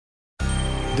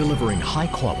delivering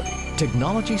high-quality,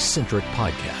 technology-centric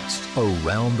podcasts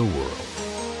around the world.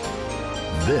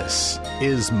 This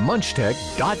is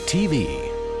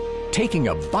MunchTech.tv, taking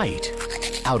a bite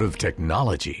out of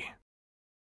technology.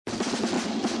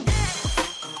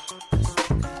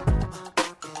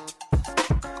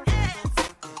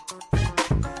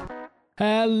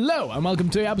 Hello and welcome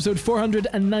to episode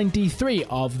 493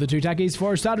 of The Two Techies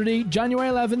for Saturday, January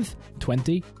 11th,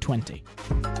 2020.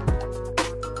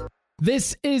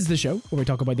 This is the show where we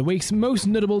talk about the week's most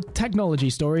notable technology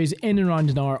stories in and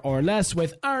around an hour or less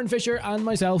with Aaron Fisher and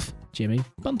myself, Jamie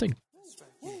Bunting.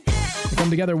 We come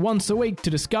together once a week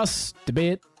to discuss,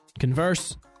 debate,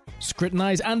 converse,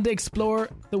 scrutinise and explore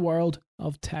the world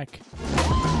of tech.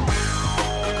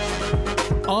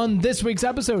 On this week's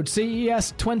episode,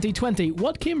 CES 2020,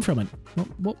 what came from it?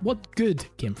 What good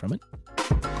came from it?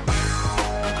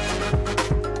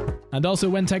 And also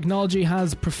when technology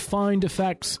has profound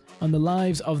effects on the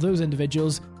lives of those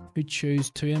individuals who choose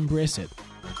to embrace it.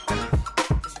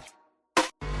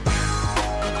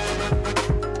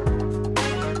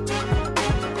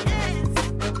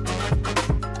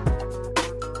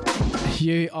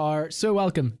 You are so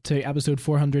welcome to episode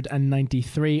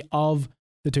 493 of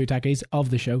The Two Techies of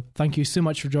the show. Thank you so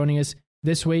much for joining us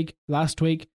this week, last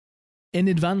week, in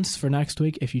advance for next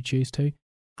week if you choose to.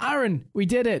 Aaron, we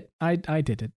did it. I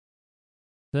did it.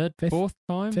 Fourth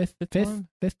time? Fifth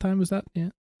time was that? Yeah.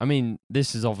 I mean,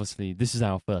 this is our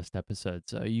first episode,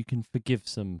 so you can forgive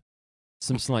some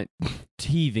slight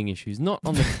teething issues, not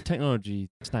on the technology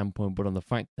standpoint, but on the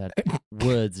fact that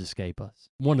words escape us.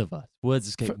 Words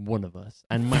escape one of us,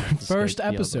 and math first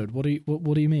episode. What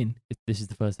do you mean? This is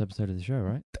the first episode of the show,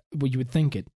 right? Well, you would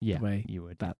think it. Yeah, the way you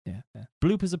would. That, yeah.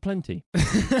 Bloopers are plenty.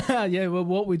 Yeah. Well,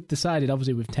 what we decided,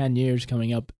 obviously, with 10 years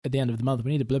coming up at the end of the month,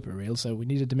 we need a blooper reel, so we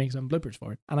needed to make some bloopers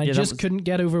for it. And I couldn't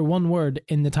get over one word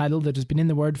in the title that has been in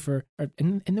the word for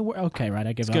in the word. Okay, right.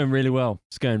 I give up. It's going really well.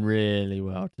 It's going really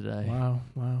well today. Wow.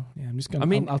 Yeah, I'm just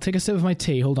going. I'll take a sip of my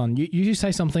tea. Hold on. You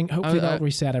say something. Hopefully that'll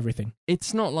reset everything.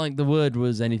 It's not like the word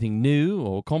was anything new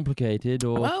or complicated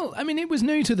or. Well, I mean, it was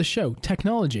new to the show.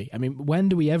 Technology. I mean, when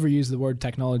do we ever use the word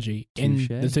technology in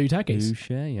The Two Techies? Touche.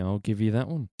 Yeah, I'll give you that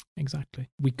one. Exactly.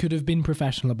 We could have been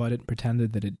professional about it and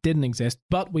pretended that it didn't exist,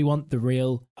 but we want the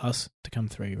real us to come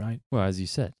through, right? Well, as you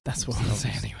said. That's what I'll say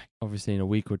anyway. Obviously, in a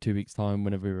week or 2 weeks' time,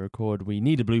 whenever we record, we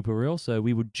need a blooper reel, so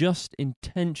we were just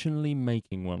intentionally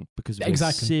making one because we're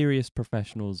serious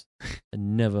professionals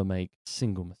and never make a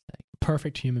single mistake.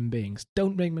 Perfect human beings.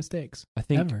 Don't make mistakes. I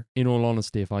think, ever. In all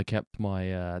honesty, if I kept my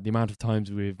the amount of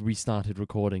times we've restarted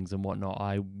recordings and whatnot,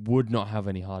 I would not have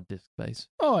any hard disk space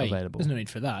available. There's no need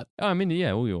for that. I mean,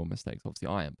 yeah, all your mistakes. Obviously,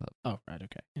 I am. But oh, right,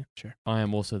 okay. Yeah, sure. I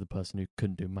am also the person who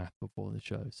couldn't do math before the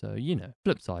show, so,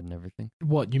 flip side and everything.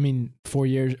 What, you mean 4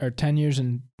 years, or 10 years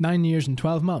and 9 years and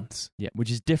 12 months? Yeah,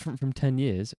 which is different from 10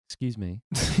 years. Excuse me.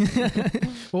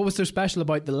 What was so special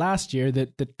about the last year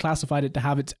that classified it to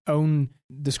have its own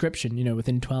description,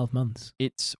 within 12 months?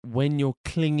 It's when you're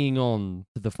clinging on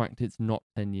to the fact it's not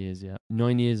 10 years yet.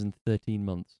 9 years and 13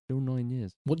 months. Still 9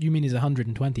 years. What you mean is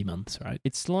 120 months, right?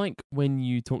 It's like when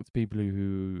you talk to people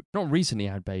who not recently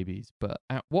had babies, but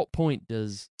at what point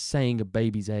does saying a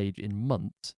baby's age in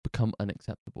months become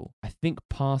unacceptable? I think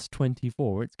past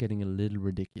 24, it's getting a little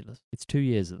ridiculous. It's 2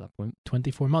 years at that point.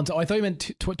 24 months. Oh, I thought you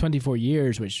meant 24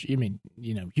 years, which you mean,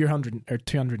 you're 100 or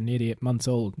 288 months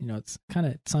old. It's kind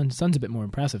of sounds a bit more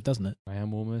impressive, doesn't it? I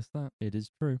am almost that. It is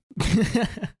true.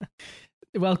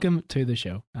 Welcome to the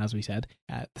show, as we said,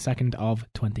 the 2nd of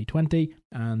 2020,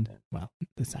 and, well,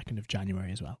 the 2nd of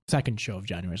January as well. Second show of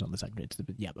January is not the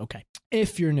 2nd. Yeah, okay.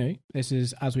 If you're new, this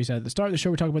is, as we said at the start of the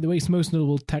show, we're talking about the week's most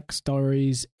notable tech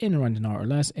stories in around an hour or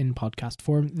less in podcast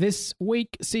form. This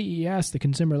week, CES, the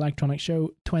Consumer Electronics Show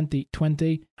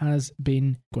 2020, has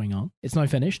been going on. It's now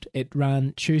finished. It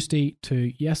ran Tuesday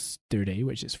to yesterday,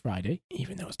 which is Friday,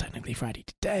 even though it's technically Friday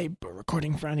today, but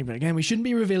recording Friday. But again, we shouldn't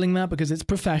be revealing that because it's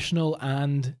professional and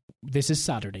this is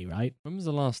Saturday, right? When was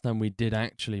the last time we did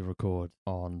actually record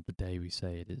on the day we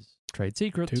say it is? Trade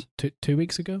secrets. 2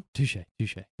 weeks ago? Touche.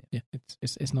 Yeah,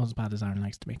 it's not as bad as Aaron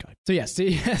likes to make out. So yes,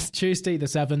 Tuesday the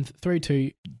 7th through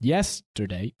to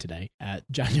yesterday, today,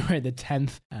 January the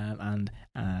 10th, and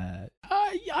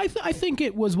I think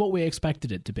it was what we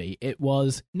expected it to be. It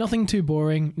was nothing too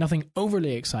boring, nothing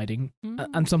overly exciting,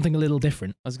 and something a little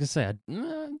different. I was going to say,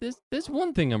 there's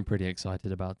one thing I'm pretty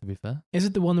excited about, to be fair. Is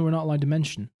it the one that we're not allowed to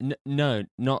mention? No,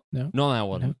 not that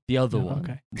one. No? The other one.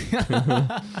 Okay.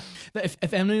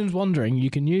 If anyone's wondering, you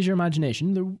can use your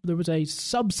imagination. There was a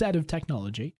subset of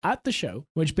technology at the show,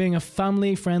 which being a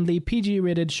family-friendly,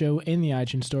 PG-rated show in the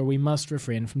iTunes Store, we must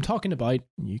refrain from talking about,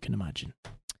 you can imagine.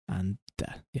 And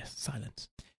Yes, silence.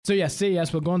 So yes,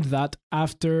 CES, we'll go on to that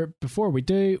after. Before we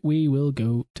do, we will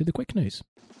go to the quick news.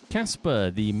 Casper,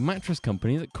 the mattress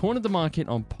company that cornered the market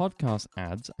on podcast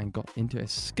ads and got into a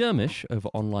skirmish over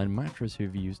online mattress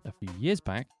reviews a few years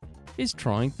back, is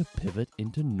trying to pivot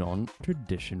into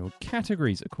non-traditional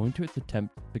categories, according to its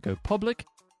attempt to go public,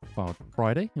 filed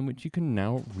Friday, in which you can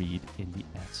now read in the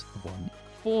S1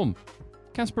 form.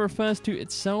 Casper refers to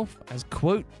itself as,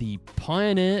 quote, the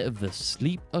pioneer of the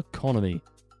sleep economy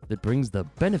that brings the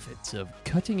benefits of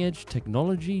cutting-edge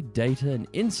technology, data, and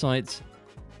insights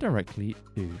directly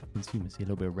to consumers. See a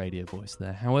little bit of radio voice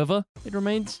there. However, it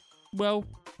remains, well,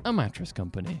 a mattress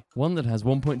company. One that has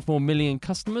 1.4 million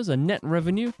customers, a net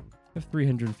revenue of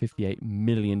 $358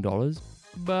 million,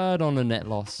 but on a net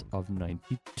loss of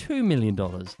 $92 million.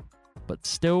 But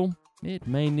still, it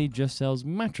mainly just sells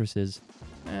mattresses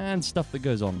and stuff that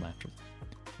goes on mattresses.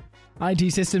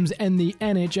 IT systems in the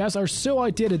NHS are so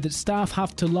outdated that staff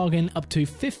have to log in up to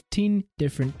 15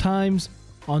 different times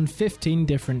on 15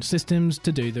 different systems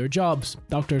to do their jobs.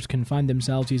 Doctors can find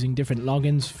themselves using different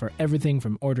logins for everything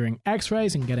from ordering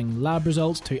x-rays and getting lab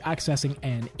results to accessing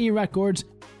A&E records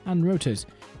and rotas.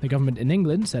 The government in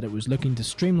England said it was looking to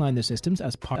streamline the systems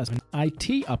as part of an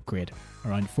IT upgrade.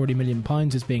 Around £40 million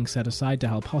is being set aside to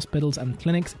help hospitals and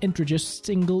clinics introduce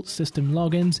single system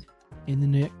logins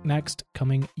in the next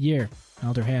coming year.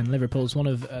 Alderhay in Liverpool is one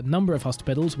of a number of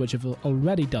hospitals which have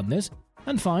already done this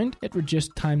and found it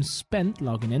reduced time spent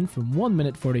logging in from 1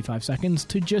 minute 45 seconds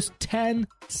to just 10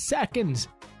 seconds.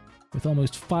 With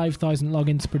almost 5,000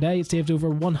 logins per day, it saved over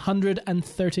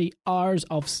 130 hours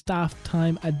of staff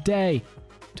time a day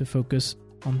to focus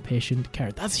on patient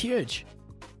care. That's huge.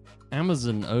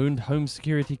 Amazon-owned home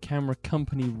security camera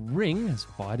company Ring has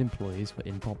fired employees for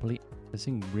improperly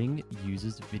accessing Ring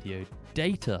users' video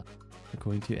data,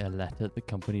 according to a letter the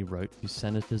company wrote to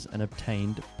senators and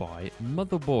obtained by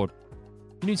Motherboard.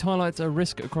 The news highlights a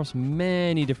risk across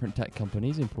many different tech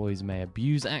companies. Employees may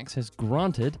abuse access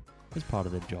granted as part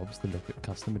of their jobs to look at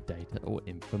customer data or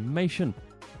information.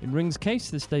 In Ring's case,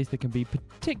 this data can be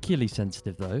particularly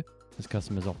sensitive though, as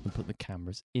customers often put the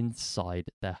cameras inside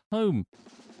their home.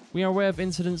 We are aware of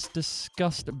incidents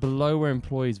discussed below where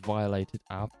employees violated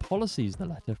our policies, the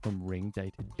letter from Ring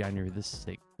dated January the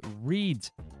 6th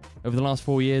reads. Over the last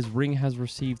 4 years, Ring has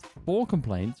received 4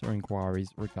 complaints or inquiries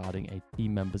regarding a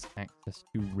team member's access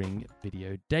to Ring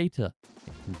video data.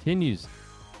 It continues.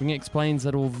 Ring explains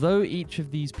that although each of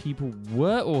these people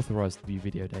were authorized to view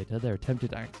video data, their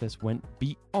attempted access went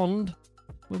beyond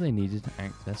what they needed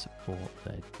access for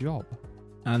their job.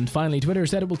 And finally, Twitter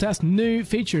said it will test new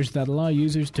features that allow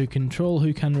users to control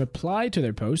who can reply to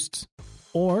their posts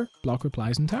or block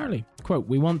replies entirely. Quote,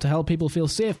 "We want to help people feel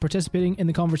safe participating in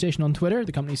the conversation on Twitter,"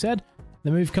 the company said.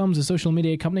 The move comes as social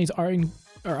media companies are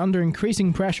under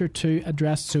increasing pressure to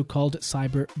address so-called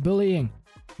cyberbullying.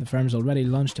 The firm's already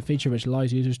launched a feature which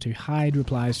allows users to hide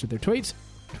replies to their tweets.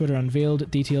 Twitter unveiled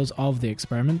details of the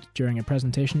experiment during a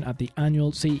presentation at the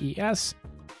annual CES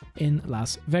in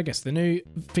Las Vegas. The new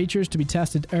features to be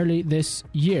tested early this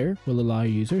year will allow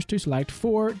users to select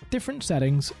 4 different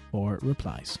settings for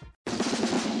replies.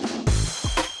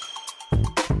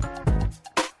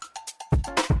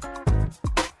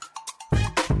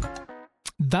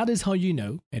 That is how you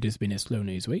know it has been a slow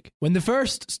news week, when the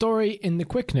first story in the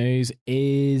quick news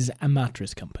is a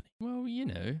mattress company. Well, you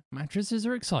know, mattresses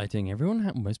are exciting.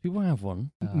 Most people have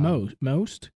one.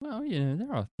 Most? Well, you know,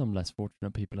 there are some less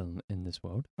fortunate people in this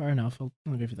world. Fair enough, I'll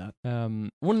go for that.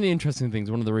 One of the interesting things,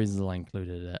 one of the reasons I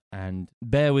included it, and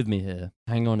bear with me here,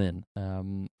 hang on in.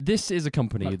 This is a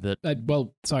company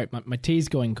sorry, my tea's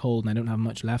going cold and I don't have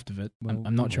much left of it. Well,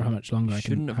 I'm not sure how much longer I can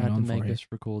shouldn't have had to make us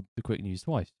record the quick news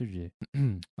twice, did you?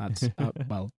 That's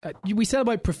we said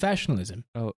about professionalism.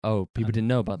 Oh, people didn't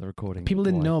know about the recording. People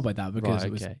didn't twice. know about that because right,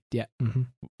 it was okay. Yeah. Mm-hmm.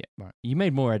 Yeah, right. You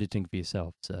made more editing for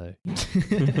yourself, so.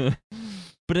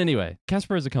 But anyway,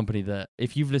 Casper is a company that,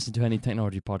 if you've listened to any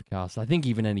technology podcast, I think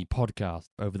even any podcast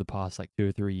over the past 2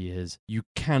 or 3 years, you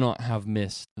cannot have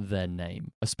missed their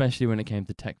name, especially when it came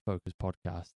to Tech Focus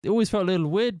podcast. It always felt a little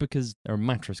weird because they're a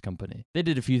mattress company. They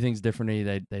did a few things differently.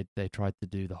 They tried to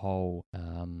do the whole, I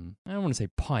don't want to say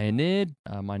pioneered.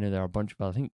 I know there are a bunch of,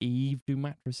 I think Eve do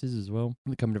mattresses as well.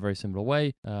 They come in a very similar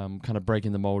way, kind of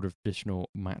breaking the mold of traditional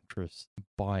mattress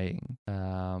buying.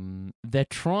 They're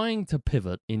trying to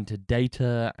pivot into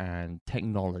data and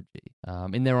technology.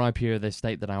 In their IPO, they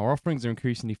state that our offerings are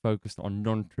increasingly focused on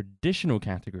non-traditional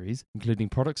categories, including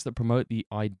products that promote the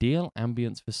ideal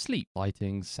ambience for sleep: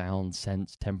 lighting, sound,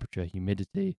 scents, temperature,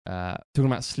 humidity. Talking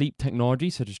about sleep technology,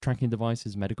 such as tracking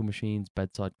devices, medical machines,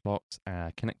 bedside clocks,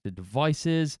 connected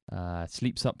devices,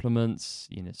 sleep supplements,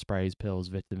 sprays, pills,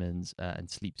 vitamins, and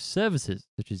sleep services,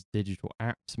 such as digital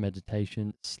apps,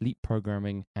 meditation, sleep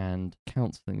programming, and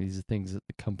counseling. These are things that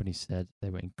the company said they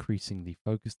were increasingly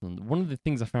focused on. One of the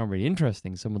things I found really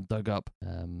interesting, someone dug up,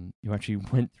 who actually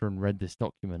went through and read this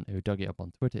document, who dug it up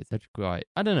on Twitter. It's actually quite,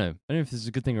 I don't know if this is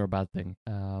a good thing or a bad thing.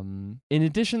 In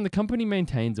addition, the company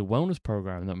maintains a wellness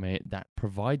program that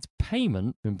provides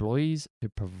payment to employees to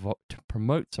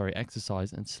promote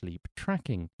exercise and sleep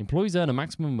tracking. Employees earn a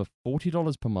maximum of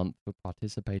 $40 per month for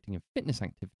participating in fitness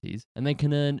activities, and they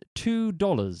can earn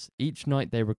 $2 each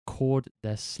night they record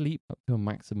their sleep, up to a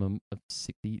maximum of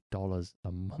 $60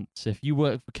 a month. So if you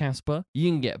work for Casper, you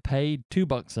can get paid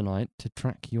 $2 a night to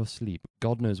track your sleep.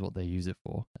 God knows what they use it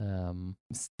for.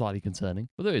 It's slightly concerning,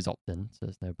 although it's opt-in, so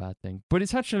it's no bad thing. But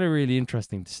it's actually really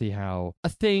interesting to see how a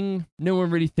thing no one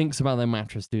really thinks about their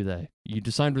mattress, do they? You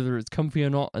decide whether it's comfy or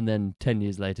not, and then 10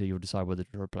 years later, you'll decide whether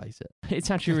to replace it.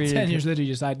 It's actually really 10 years later,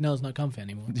 you decide, no, it's not comfy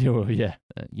anymore. Yeah.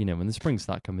 When the springs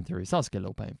start coming through, it starts to get a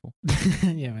little painful.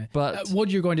 Yeah, man. But what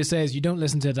you're going to say is you don't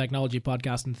listen to a technology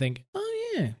podcast and think,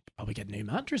 oh, yeah, probably get a new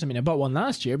mattress. I mean, I bought one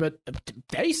last year, but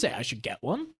they say I should get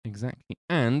one. Exactly.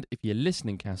 And if you're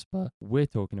listening, Casper, we're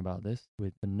talking about this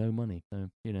for no money. So,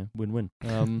 win-win.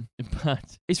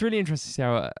 But it's really interesting to see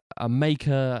how a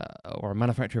maker or a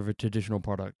manufacturer of a traditional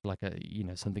product, like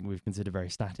something we've considered very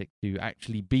static, to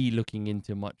actually be looking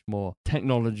into much more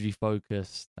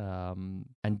technology-focused and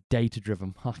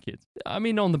data-driven markets. I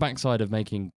mean, on the backside of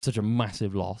making such a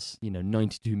massive loss,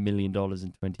 $92 million in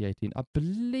 2018, I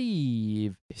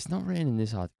believe, it's not written in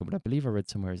this article, but I believe I read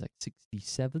somewhere it's like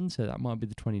 67, so that might be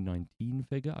the 2019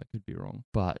 figure. I could be wrong.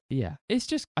 But yeah, it's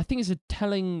just, I think it's a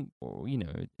telling,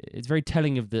 it's very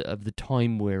telling of the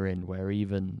time we're in, where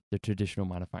even the traditional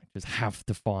manufacturers have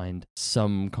to find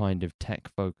some kind of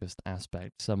tech-focused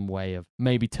aspect, some way of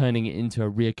maybe turning it into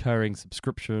a reoccurring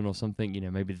subscription or something.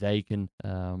 Maybe they can,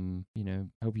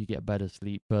 help you get better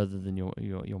sleep further than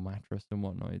your mattress and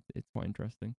whatnot. It's quite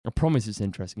interesting. I promise it's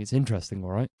interesting. It's interesting,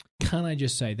 all right? Can I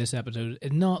just say this episode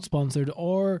is not sponsored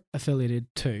or affiliated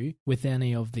to with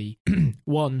any of the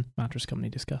one mattress company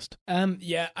discussed.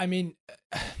 Yeah, I mean,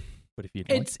 but if you'd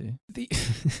like to.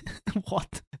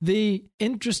 What? The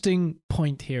interesting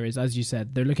point here is, as you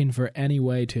said, they're looking for any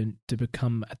way to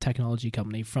become a technology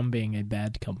company from being a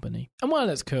bed company. And while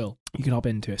that's cool, you can hop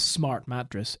into a smart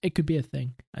mattress. It could be a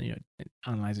thing. And, it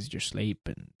analyzes your sleep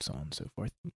and so on and so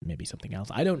forth. Maybe something else.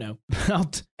 I don't know.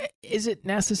 Is it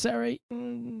necessary?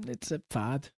 It's a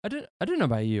fad. I don't know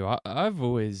about you. I've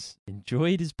always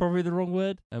enjoyed is probably the wrong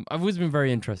word. I've always been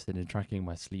very interested in tracking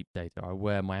my sleep data. I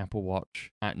wear my Apple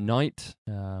Watch at night.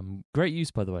 Great use,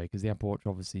 by the way, because the Apple Watch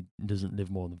obviously doesn't live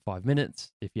more than 5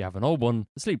 minutes. If you have an old one,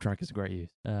 the sleep tracker is a great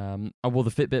use. I wore the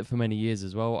Fitbit for many years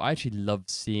as well. I actually love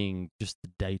seeing just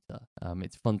the data.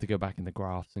 It's fun to go back in the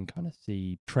graphs and kind of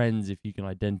see trends, if you can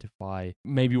identify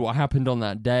maybe what happened on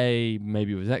that day,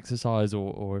 maybe it was exercise,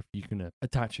 or if you can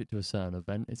attach it to a certain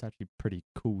event. It's actually pretty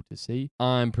cool to see.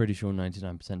 I'm pretty sure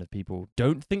 99% of people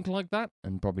don't think like that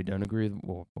and probably don't agree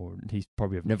with, or at least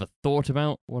probably have never thought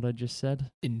about what I just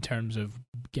said. In terms of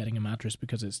getting a mattress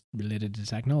because it's related to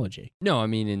technology? No, I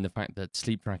mean in the fact that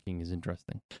sleep tracking is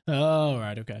interesting. Oh,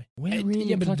 right, okay.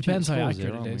 Really but it depends how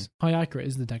accurate it is. How accurate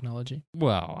is the technology?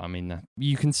 Well, I mean,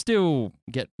 you can still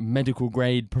get medical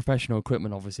grade professional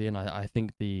equipment, obviously, and I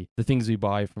think the things we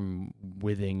buy from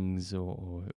Withings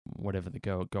or whatever that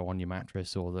go on your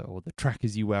mattress, or the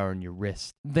trackers you wear on your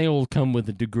wrist, they all come with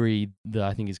a degree that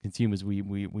I think as consumers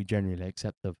we generally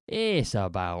accept of. It's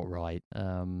about right.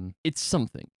 It's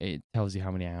something. It tells you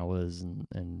how many hours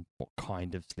and what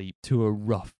kind of sleep to a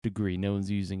rough degree. No one's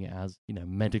using it as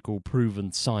medical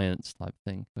proven science type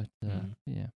thing. But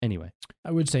yeah. Anyway,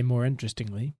 I would say more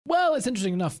interestingly. Well, it's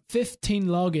interesting enough. 15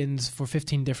 logins for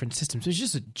 15 different systems. It's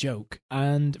just a joke.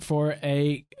 And for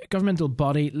a governmental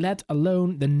body, let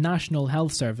alone the National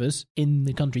Health Service in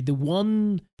the country, the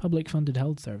one public funded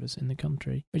health service in the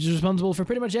country, which is responsible for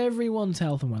pretty much everyone's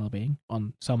health and well-being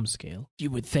on some scale, you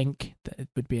would think that it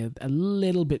would be a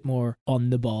little bit more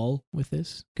on the ball with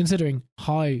this, considering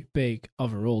how big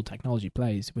of a role technology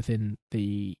plays within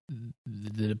the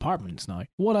departments now.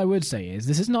 What I would say is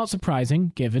this is not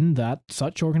surprising, given that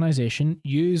such organization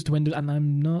used Windows, and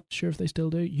I'm not sure if they still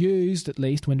do, used at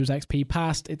least Windows XP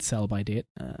past its sell-by date,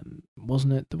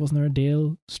 wasn't there a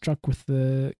deal struck with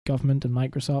the government and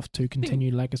Microsoft to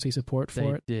continue legacy support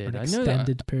for it did. for an I know that.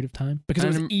 extended period of time? Because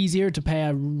it was easier to pay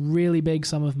a really big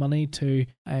sum of money to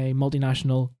a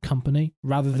multinational company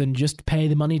rather than just pay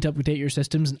the money to update your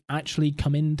systems and actually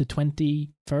come into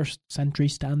 21st century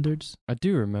standards. I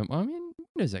do remember. I mean,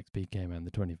 Windows XP came out in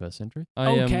the 21st century.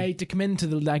 To come into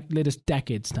the latest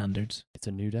decade standards. It's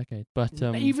a new decade. But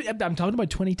I'm talking about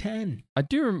 2010. I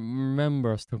do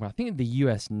remember us talking about, I think the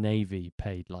US Navy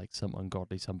paid like some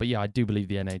ungodly sum. But yeah, I do believe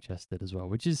the NHS did as well,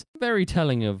 which is very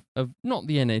telling of not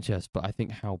the NHS, but I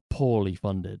think how poorly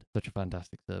funded such a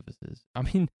fantastic service is. I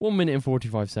mean, 1 minute and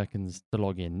 45 seconds to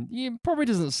log in. It probably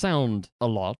doesn't sound a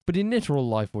lot, but in literal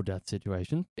life or death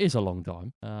situation, it's a long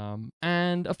time.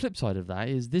 And a flip side of that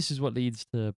is this is what leads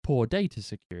to poor data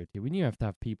security. When you have to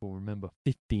have people remember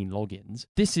 15 logins,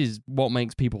 this is what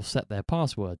makes people set their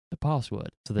password to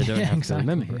password so they don't have to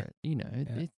remember it. You know,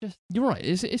 it's just, you're right.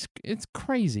 It's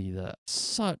crazy that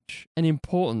such an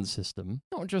important system,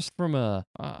 not just from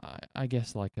I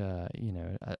guess like a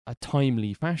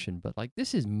timely fashion, but like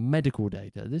this is medical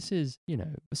data. This is,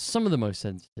 some of the most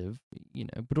sensitive,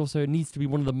 but also it needs to be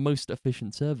one of the most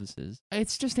efficient services.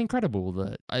 It's just incredible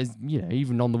that,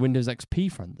 even on the Windows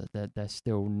XP front, that they're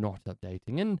still not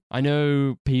updating. And I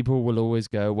know people will always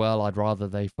go, well, I'd rather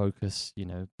they focus,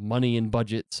 money and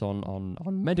budgets on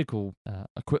medical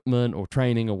equipment or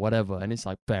training or whatever. And it's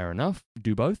like, fair enough,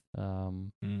 do both.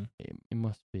 It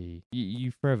must be,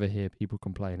 you forever hear people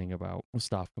complaining about, or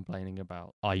staff complaining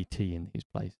about IT in these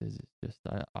places. It's just,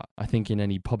 I think in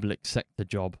any public sector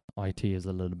job, IT is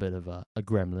a little bit of a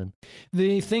gremlin.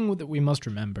 The thing that we must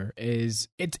remember is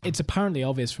it's apparently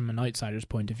obvious from an outsider's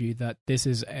point of view that this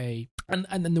is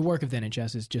and the work of the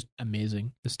NHS is just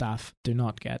amazing. The staff do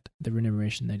not get the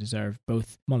remuneration they deserve,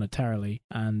 both monetarily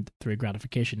and through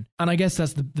gratification. And I guess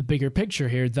that's the bigger picture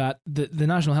here, that the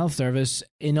National Health Service,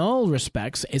 in all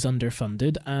respects, is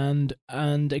underfunded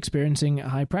and experiencing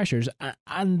high pressures.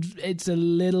 And it's a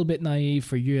little bit naive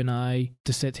for you and I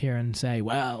to sit here and say,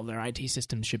 well, their IT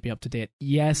systems should be up to date.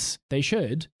 Yes, they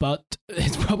should, but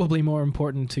it's probably more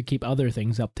important to keep other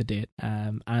things up to date.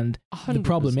 And 100%. The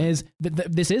problem is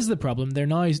that this is the problem. They're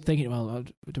now thinking, well,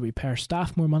 do we pay our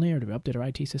staff more money, or do we update our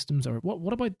IT systems, or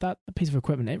what about that piece of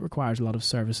equipment? It requires a lot of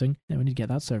servicing, and we need to get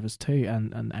that service too,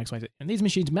 and X, Y, Z. And these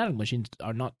machines, medical machines,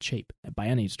 are not cheap by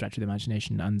any stretch of the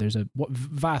imagination, and there's a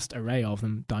vast array of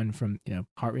them, down from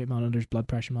heart rate monitors, blood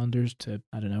pressure monitors, to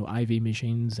IV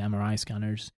machines, MRI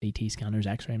scanners, CT scanners,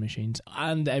 X-ray machines,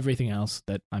 and everything else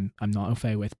that I'm not au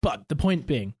fait with. But the point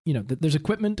being, there's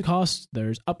equipment costs,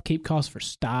 there's upkeep costs for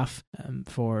staff,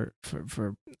 for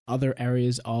other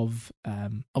areas of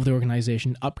the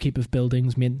organization, upkeep of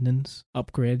buildings, maintenance,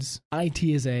 upgrades. IT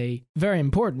is a very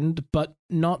important, but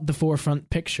not the forefront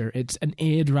picture. It's an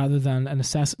aid rather than a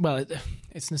necessity. Well,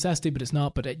 it's necessity, but it's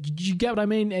not. But you get what I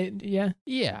mean? Yeah.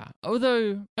 Yeah.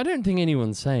 Although I don't think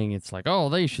anyone's saying it's like, oh,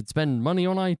 they should spend money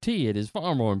on IT. It is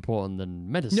far more important than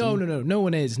medicine. No. No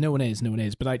one is.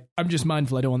 But I'm just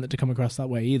mindful. I don't want it to come across that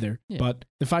way either. Yeah. But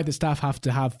the fact that staff have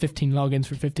to have 15 logins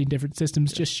for 15 different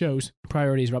systems just shows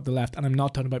priorities are up the left. And I'm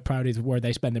not talking about priorities of where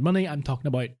they spend their money. I'm talking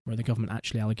about where the government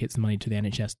actually allocates the money to the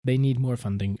NHS. They need more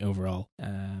funding overall.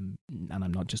 And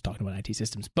I'm not just talking about IT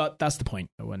systems. But that's the point.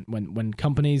 When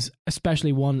companies,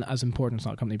 especially one as important, it's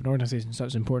not a company, but an organization such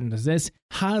as important as this,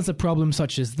 has a problem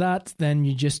such as that, then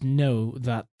you just know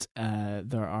that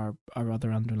there are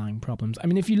other underlying problems. I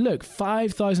mean, if you look,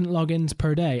 5,000 logins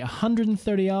per day,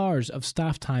 130 hours of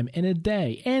staff time in a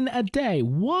day.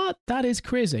 What? That is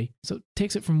crazy. So it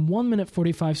takes it from 1 minute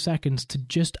 45 seconds to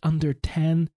just under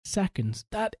 10 seconds.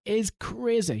 That is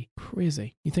crazy.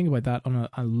 You think about that on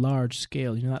a large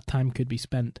scale, that time could be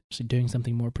spent actually doing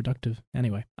something more productive.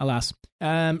 Anyway, alas.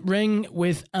 Ring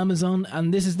with Amazon,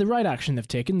 and this is the right action they've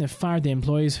taken. They've fired the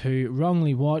employees who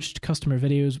wrongly watched customer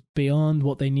videos beyond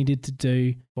what they needed to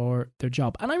do for their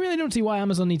job. And I really don't see why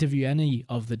Amazon need to view any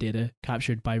of the data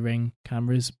captured by Ring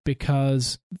cameras,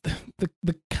 because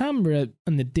the camera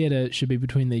and the data should be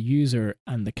between the user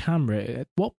and the camera. At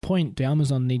what point do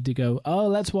Amazon need to go, oh,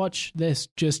 let's watch this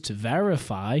just to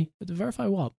verify? But to verify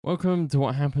what? Welcome to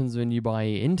what happens when you buy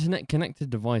internet-connected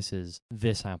devices.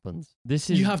 This happens. This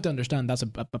is... You have to understand that's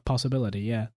a possibility,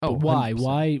 yeah. Oh, but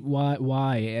why? 100%.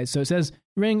 Why? So it says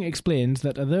Ring explains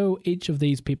that although each of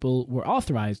these people were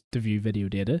authorized to view video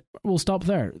data, we'll stop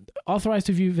there. Authorized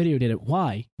to view video data,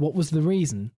 why? What was the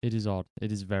reason? It is odd.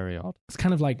 It is very odd. It's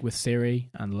kind of like with Siri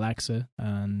and Alexa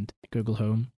and Google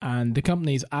Home, and the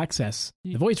companies access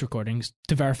the voice recordings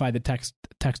to verify the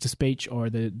text-to-speech or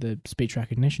the speech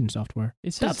recognition software.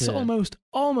 That's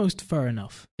almost fair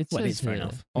enough. It's fair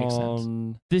enough. Makes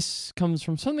sense. This comes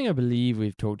from something I believe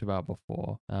we've talked about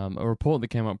before. A report that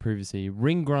came out previously.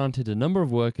 Ring granted a number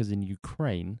of workers in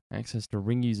Ukraine access to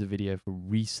Ring user video for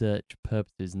research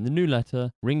purposes. In the new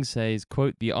letter, Ring says,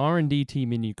 quote, the R&D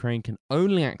team in Ukraine can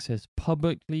only access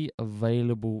publicly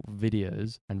available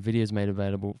videos and videos made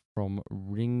available from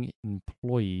Ring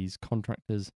employees,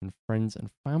 contractors, and friends and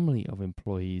family of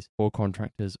employees or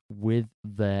contractors with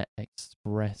their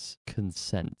express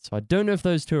consent. So I don't know if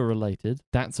those two are related.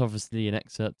 That's obviously an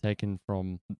excerpt taken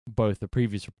from both the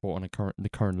previous report and the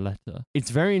current letter. It's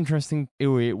very interesting. It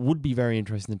would be very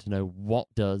interesting to know what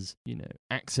does,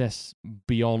 access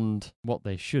beyond what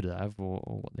they should have or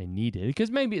what they needed,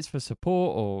 because maybe it's for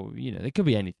support or, it could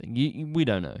be anything. We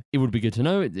don't know. It would be good to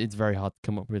know. It's very hard to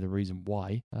come up with a reason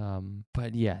why.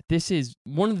 But yeah, this is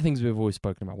one of the things we've always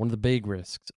spoken about. One of the big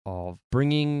risks of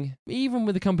bringing, even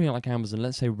with a company like Amazon,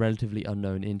 let's say relatively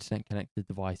unknown internet connected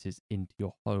devices into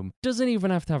your home. Doesn't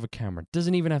even have to have a camera.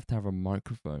 Doesn't even have to have a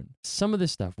microphone. Some of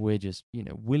this stuff we're just,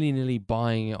 willy-nilly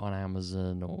buying it on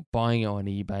Amazon or buying it on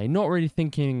eBay, not really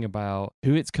thinking about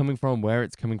who it's coming from, where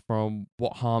it's coming from,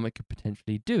 what harm it could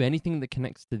potentially do. Anything that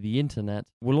connects to the internet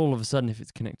will all of a sudden, if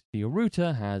it's connected to your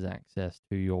router, has access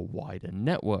to your wider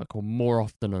network, or more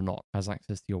often or not has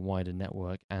access to your wider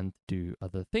network and do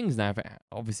other things. Now, if it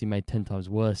obviously made 10 times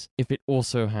worse if it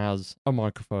also has a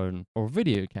microphone or a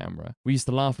video camera. We used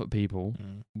to laugh at people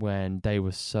when they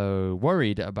were so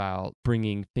worried about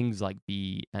bringing things like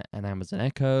an Amazon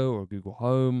Echo or Google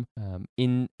Home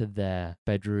into their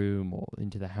bedroom or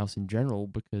into their house in general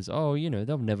because,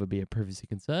 there'll never be a privacy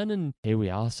concern. And here we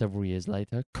are several years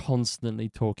later constantly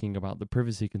talking about the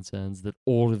privacy concerns that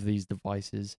all of these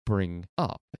devices bring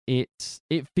up. It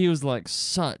feels like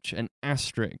such an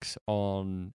asterisk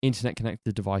on internet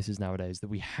connected devices nowadays that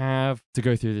we have to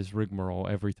go through this rigmarole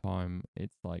every time.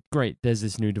 It's like, great, there's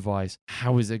this new device.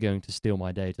 How is it going to steal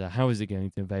my data? How is it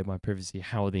going to invade my privacy?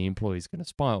 How are the employees going to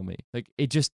spy on me? Like, it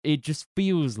just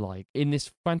feels like in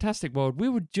this fantastic world, we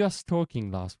were just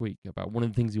talking last week about one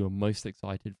of the things we were most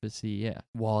excited for CES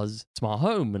was smart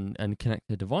home and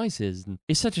connected devices. And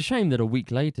it's such a shame that a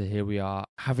week later, here we are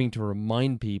having to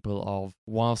remind people of,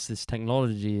 whilst this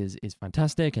technology is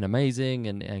fantastic and amazing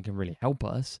and can really help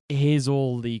us, here's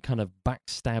all the kind of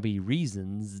backstabby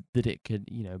reasons that it could,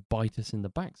 bite us in the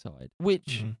backside,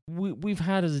 which we've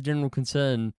had as a general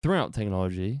concern throughout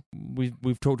technology.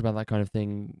 We've talked about that kind of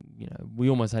thing. We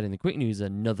almost had in the quick news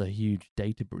another huge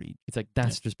data breach. It's like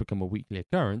that's just become a weekly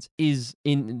occurrence. Is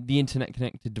in the internet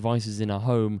connected devices in our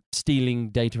home stealing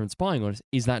data and spying on us,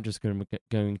 is that just going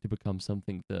to become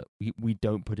something that we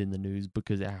don't put in the news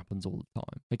because it happens all the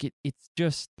time? Like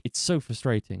it's so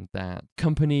frustrating that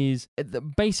companies, the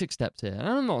basic steps here, and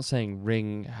I'm not saying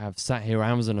Ring have sat here,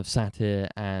 Amazon have sat here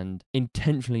and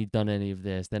intentionally done any of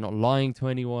this. They're not lying to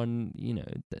anyone,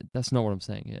 that's not what I'm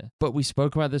saying here. But we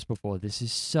spoke about this before. This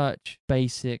is such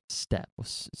basic step,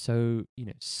 so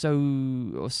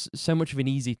much of an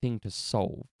easy thing to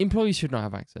solve. Employees should not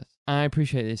have access. I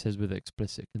appreciate this as with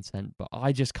explicit consent, but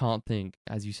I just can't think,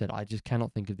 as you said, I just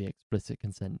cannot think of the explicit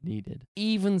consent needed.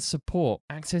 Even support,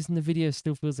 accessing the video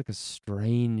still feels like a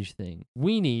strange thing.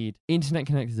 We need internet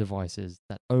connected devices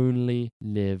that only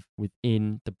live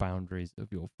within the boundaries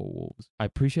of your four walls. I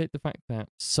appreciate the fact that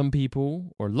some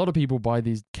people, or a lot of people, buy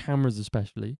these cameras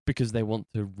especially because they want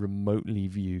to remotely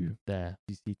view their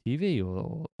CCTV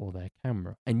or their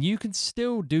camera. And you can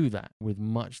still do that with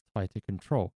much tighter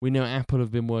control. We know Apple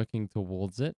have been working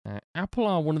towards it. Apple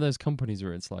are one of those companies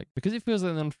where it's like, because it feels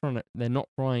like they're not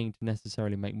trying to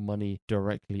necessarily make money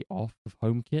directly off of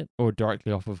HomeKit or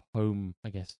directly off of home, I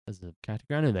guess, as a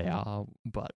category. I know they are,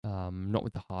 but not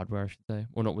with the hardware, I should say,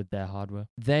 or not with their hardware.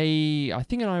 I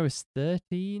think in iOS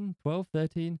 12,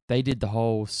 13, they did the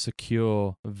whole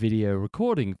secure video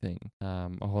recording thing.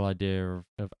 A whole idea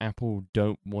of Apple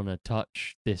don't want to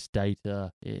touch this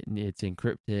data. It's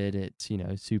encrypted. It's,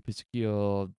 super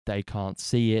secure. They can't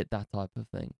see it. it, that type of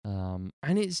thing.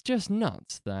 And it's just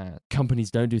nuts that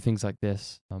companies don't do things like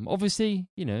this. Obviously,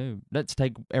 let's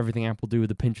take everything Apple do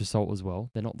with a pinch of salt as well.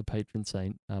 They're not the patron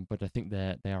saint, but I think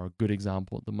they are a good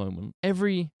example at the moment.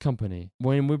 Every company,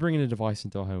 when we're bringing a device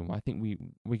into our home, I think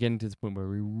we're getting to this point where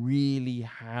we really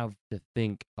have to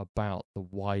think about the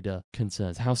wider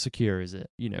concerns. How secure is it?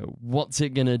 What's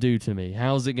it going to do to me?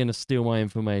 How's it going to steal my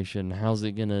information? How's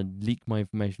it going to leak my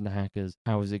information to hackers?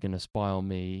 How is it going to spy on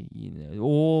me?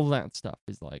 All that stuff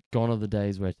is like gone are the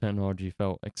days where technology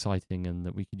felt exciting and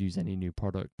that we could use any new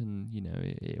product, and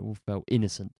it all felt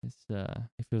innocent.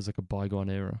 It feels like a bygone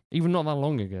era, even not that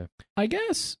long ago. I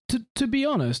guess to be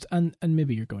honest, and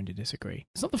maybe you're going to disagree,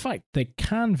 it's not the fact they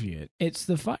can view it, it's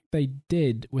the fact they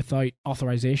did without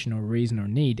authorization or reason or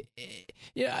need.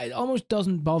 It almost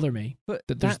doesn't bother me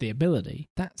that there's the ability.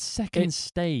 That second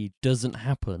stage doesn't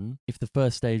happen if the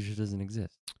first stage doesn't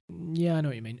exist. Yeah, I know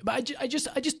what you mean. But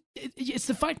it's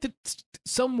the fact that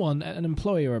someone, an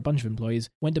employee or a bunch of employees,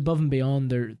 went above and beyond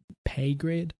their pay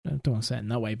grade. I don't want to say it in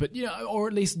that way, but or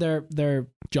at least their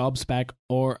job spec,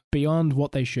 or beyond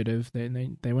what they should have.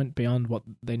 They went beyond what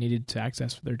they needed to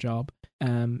access for their job.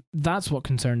 That's what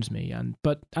concerns me.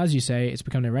 But as you say, it's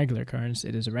become a regular occurrence.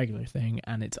 It is a regular thing,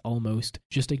 and it's almost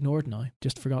just ignored now,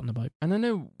 just forgotten about. And I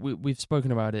know we've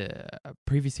spoken about it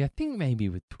previously. I think maybe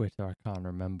with Twitter, I can't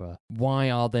remember. Why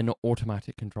are there not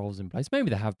automatic controls in place? Maybe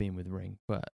there have been with Ring,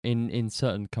 but in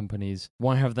certain companies,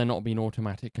 why have there not been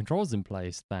automatic controls in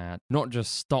place that not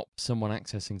just stop someone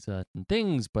accessing certain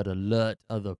things, but alert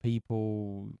other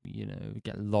people?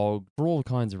 Get logged for all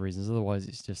kinds of reasons. Otherwise,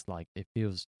 it's just like it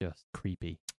feels just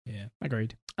creepy. Yeah,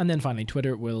 agreed. And then finally,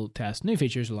 Twitter will test new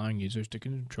features allowing users to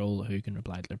control who can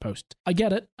reply to their posts. I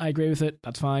get it. I agree with it.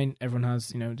 That's fine. Everyone has,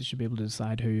 they should be able to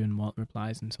decide who and what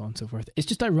replies and so on and so forth. It's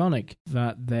just ironic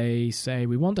that they say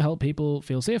we want to help people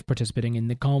feel safe participating in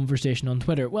the conversation on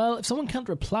Twitter. Well, if someone can't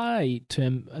reply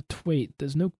to a tweet,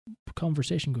 there's no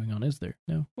conversation going on, is there?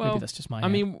 No? Well, maybe that's just my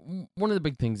head. mean, one of the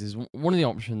big things is, one of the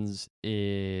options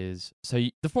is,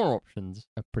 the 4 options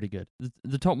are pretty good.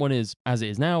 The top one is, as it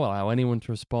is now, allow anyone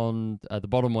to respond. The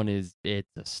bottom one is,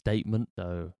 it's a statement,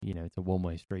 so it's a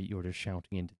one-way street. You're just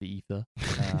shouting into the ether.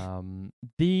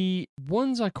 The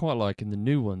ones I quite like, and the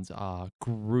new ones, are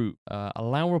group.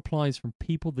 Allow replies from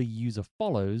people the user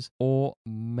follows or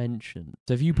mention.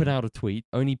 So if you put out a tweet,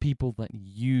 only people that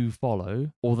you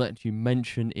follow or that you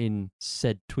mention in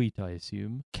said tweet, I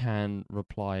assume, can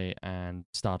reply and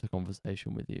start a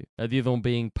conversation with you. The other one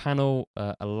being panel.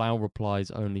 Allow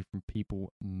replies only from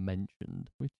people mentioned,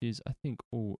 which is, I think,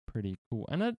 all pretty cool.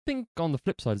 And I think on the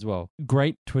flip side as well,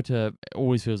 great. Twitter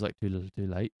always feels like too little, too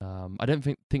late. I don't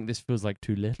think this feels like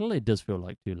too little. It does feel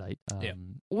like too late.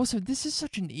 Also, this is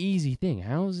such an easy thing.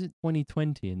 How is it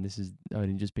 2020 and this is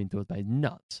only just being thought about? It's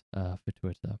nuts for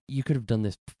Twitter. You could have done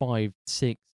this 5,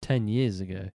 6, 10 years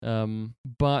ago.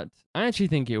 But I actually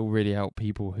think it will really help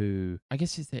people who, I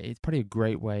guess it's probably a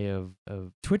great way of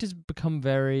Twitter's become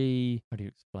very, how do you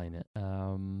explain it?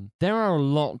 There are a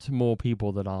lot more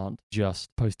people that aren't just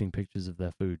posting pictures of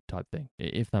their food type thing,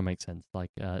 if that makes sense. Like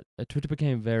Twitter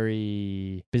became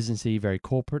very businessy, very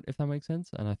corporate, if that makes sense.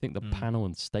 And I think the panel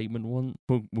and statement one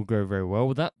will go very well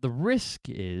with that. The risk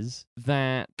is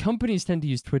that companies tend to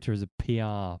use Twitter as a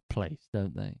PR place,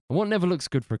 don't they? And what never looks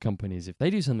good for companies, if they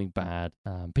do something bad,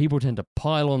 people tend to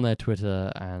pile on their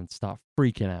Twitter and start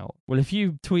freaking out. Well, if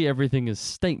you tweet everything as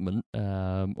statement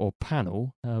or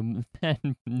panel,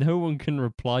 then no one can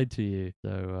reply to you.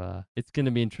 So it's going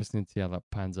to be interesting to see how that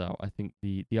pans out. I think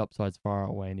the upsides far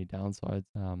outweigh any downsides.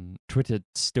 Twitter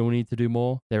still need to do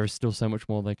more. There is still so much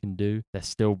more they can do. They're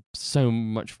still so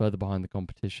much further behind the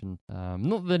competition.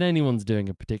 Not that anyone's doing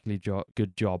a particularly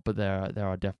good job, but there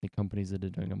are definitely companies that are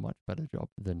doing a much better job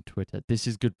than Twitter. This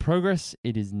is good progress.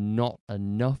 It is not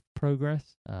enough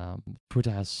progress.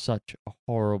 Twitter has such a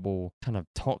horrible kind of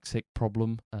toxic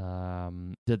problem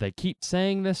that they keep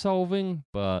saying they're solving,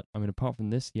 but I mean, apart from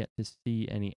this, yet to see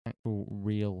any actual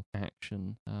real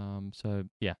action. So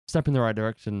yeah, step in the right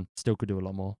direction. Still could do a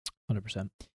lot more. 100%.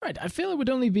 Right, I feel it would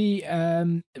only be,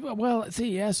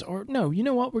 CES or... No, you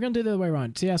know what? We're going to do the other way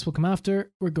around. CES will come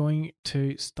after. We're going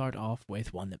to start off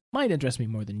with one that might interest me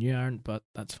more than you, Aaron, but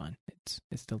that's fine.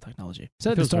 It's still technology.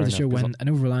 So at the start of the show, when an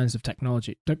over-reliance of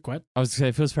technology... What? I was going to say,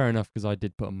 it feels fair enough because I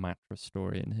did put a mattress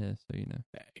story in here, so you know.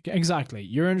 Exactly.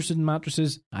 You're interested in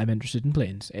mattresses. I'm interested in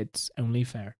planes. It's only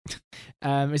fair. It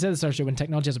said at the start of the show, when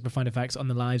technology has a profound effects on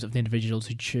the lives of the individuals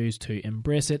who choose to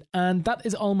embrace it, and that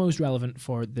is almost relevant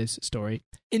for this story.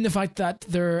 in the fact that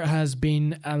there has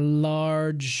been a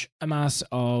large mass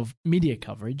of media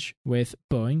coverage with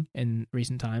Boeing in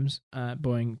recent times.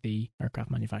 Boeing, the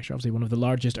aircraft manufacturer, obviously one of the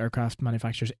largest aircraft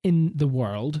manufacturers in the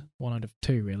world, one out of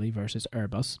two really, versus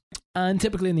Airbus. And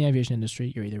typically in the aviation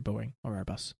industry, you're either Boeing or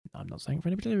Airbus. I'm not saying for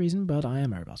any particular reason, but I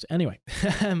am Airbus. Anyway,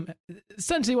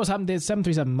 essentially what's happened is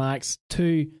 737 MAX,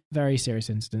 two very serious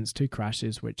incidents, two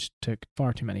crashes, which took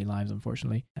far too many lives,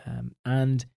 unfortunately.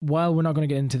 And while we're not going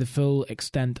to get into the full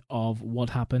extent of what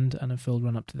happened and a full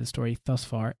run-up to the story thus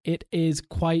far, it is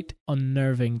quite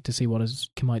unnerving to see what has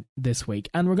come out this week.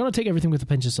 And we're going to take everything with a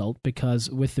pinch of salt, because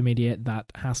with the media, that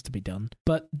has to be done.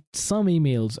 But some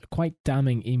emails, quite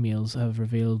damning emails, have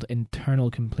revealed internal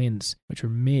complaints which were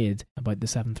made about the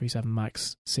 737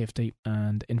 MAX safety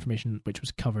and information which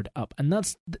was covered up. And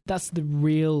that's the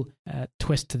real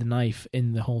twist to the knife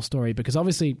in the whole story, because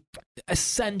obviously,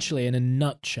 essentially, in a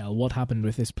nutshell, what happened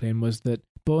with this plane was that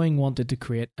Boeing wanted to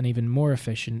create an even more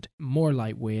efficient, more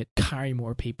lightweight, carry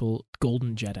more people,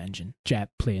 golden jet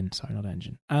plane, not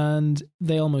engine. And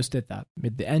they almost did that,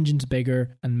 made the engines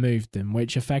bigger and moved them,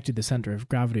 which affected the center of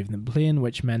gravity of the plane,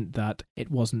 which meant that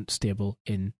it wasn't stable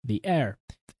in the air.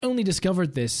 Only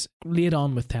discovered this late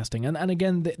on with testing. And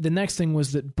again, the next thing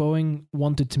was that Boeing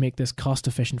wanted to make this cost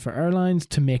efficient for airlines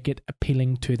to make it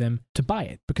appealing to them to buy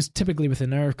it. Because typically with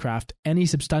an aircraft, any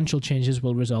substantial changes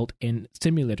will result in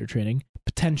simulator training,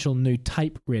 potential new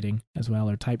type rating as well,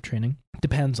 or type training.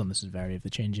 Depends on the severity of the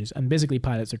changes. And basically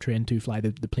pilots are trained to fly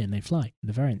the plane they fly,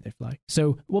 the variant they fly.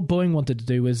 So what Boeing wanted to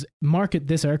do was market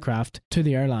this aircraft to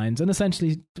the airlines and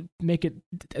essentially make it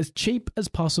as cheap as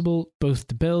possible, both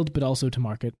to build but also to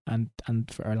market and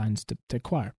for airlines to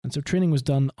acquire. And so training was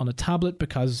done on a tablet,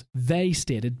 because they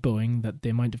stated, Boeing, that the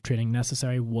amount of training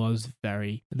necessary was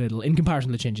very little in comparison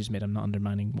to the changes made. I'm not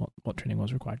undermining what training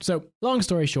was required. So long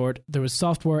story short, there was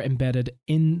software embedded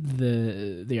in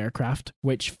the aircraft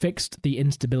which fixed the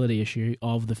instability issue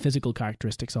of the physical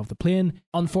characteristics of the plane.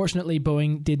 Unfortunately,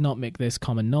 Boeing did not make this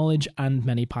common knowledge, and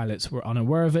many pilots were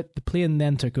unaware of it. The plane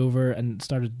then took over and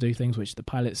started to do things which the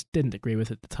pilots didn't agree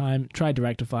with at the time, tried to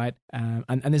rectify it,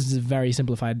 and this is a very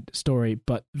simplified story,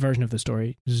 but version of the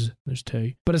story, there's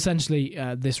two. But essentially,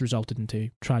 this resulted in two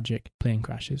tragic plane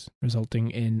crashes,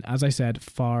 resulting in, as I said,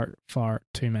 far, far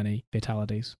too many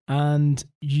fatalities. And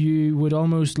you would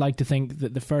almost like to think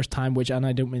that the first time, and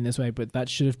I don't mean this way, but that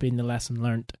should have been the lesson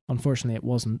learnt. Unfortunately, it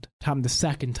wasn't. It happened the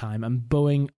second time, and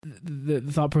Boeing, the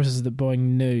thought process is that Boeing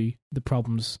knew the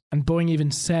problems, and Boeing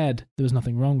even said there was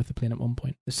nothing wrong with the plane at one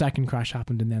point. The second crash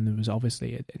happened, and then there was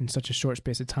obviously, in such a short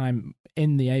space of time,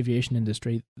 in the aviation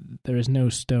industry, there is no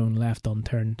stone left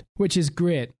unturned, which is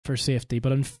great for safety,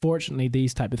 but unfortunately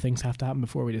these type of things have to happen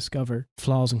before we discover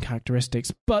flaws and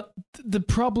characteristics. But the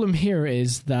problem here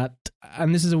is that,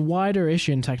 and this is a wider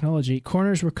issue in technology,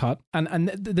 corners were cut, and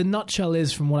the nutshell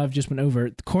is, from what I've just went over,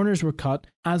 the corners were cut.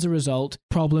 As a result,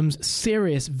 problems,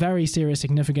 serious, very serious,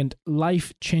 significant,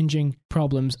 life-changing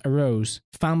problems arose.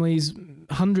 Families,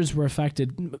 hundreds were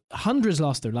affected, hundreds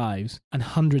lost their lives, and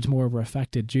hundreds more were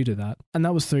affected due to that. And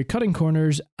that was through cutting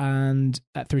corners and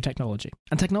through technology.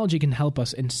 And technology can help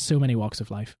us in so many walks of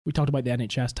life. We talked about the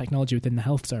NHS, technology within the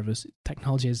health service.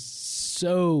 Technology is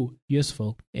so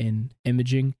useful in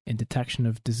imaging, in detection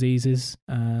of diseases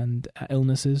and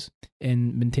illnesses,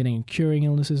 in maintaining and curing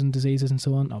illnesses and diseases and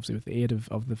so on, obviously with the aid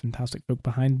of the fantastic folk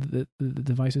behind the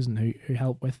devices and who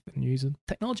help with and use them.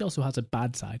 Technology also has a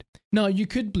bad side. Now, you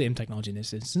could blame technology in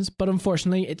this instance, but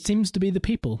unfortunately, it seems to be the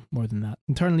people more than that.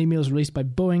 Internal emails released by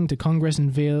Boeing to Congress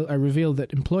revealed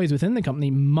that employees within the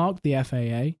company mocked the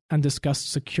FAA and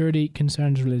discussed security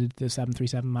concerns related to the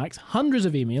 737 MAX. Hundreds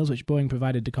of emails, which Boeing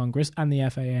provided to Congress and the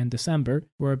FAA in December,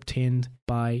 were obtained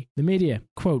by the media.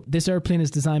 Quote, "This airplane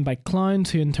is designed by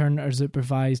clowns who in turn are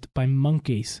supervised by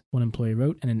monkeys," one employee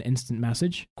wrote in an instant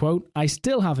message. Quote, "I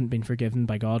still haven't been forgiven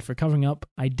by God for covering up.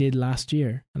 I did last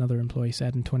year," another employee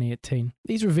said in 2018.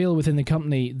 These reveal within the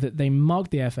company that they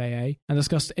mocked the FAA and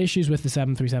discussed issues with the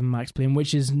 737 MAX plane,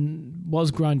 which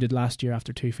was grounded last year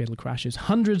after two fatal crashes.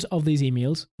 Hundreds of these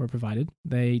emails were provided.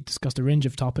 They discussed a range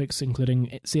of topics,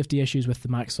 including safety issues with the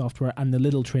MAX software and the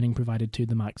little training provided to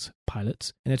the MAX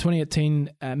pilots. In a 2018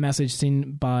 message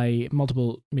seen by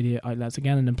multiple media outlets,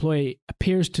 again, an employee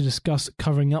appears to discuss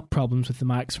covering up problems with the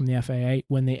MAX from the FAA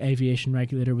when the aviation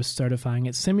regulator was certifying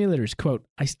its simulators. Quote,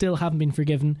 "I still haven't been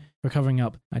forgiven We're covering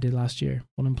up. I did last year.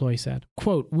 One employee said,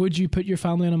 quote, would you put your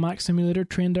family on a Mac simulator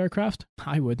trained aircraft?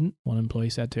 I wouldn't, one employee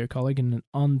said to a colleague in an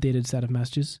undated set of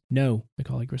messages. No, the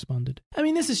colleague responded. I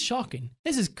mean, this is shocking.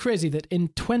 This is crazy that in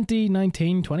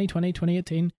 2019, 2020,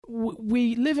 2018,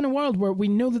 we live in a world where we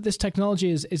know that this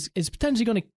technology is potentially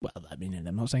going to, well, I mean,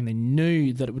 I'm not saying they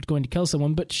knew that it was going to kill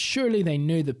someone, but surely they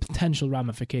knew the potential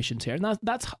ramifications here. And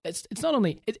it's not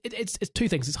only, it's two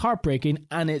things. It's heartbreaking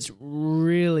and it's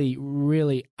really,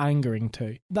 really angering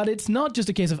too. That it's not just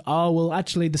a case of, oh, well,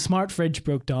 actually the smart fridge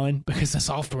broke down because the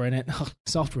software in it,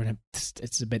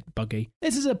 it's a bit buggy.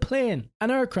 This is a plane,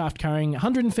 an aircraft carrying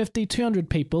 150, 200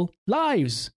 people,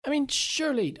 lives. I mean,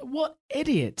 surely, what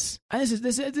idiots. And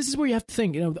this is where you have to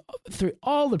think, through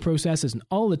all the processes and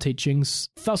all the teachings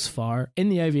thus far in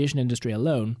the aviation industry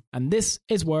alone, and this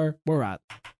is where we're at.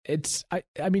 It's,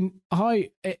 I mean, how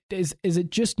is it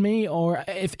just me, or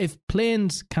if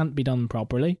planes can't be done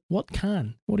properly, what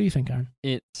can? What do you think, Aaron?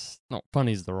 It's not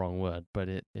funny is the wrong word, but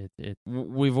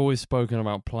we've always spoken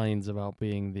about planes about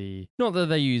being not that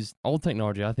they use old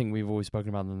technology. I think we've always spoken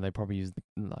about them. They probably use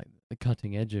the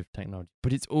cutting edge of technology,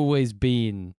 but it's always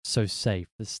been so safe.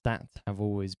 The stats have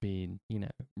always been,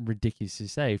 ridiculously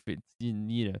safe. It's,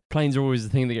 planes are always the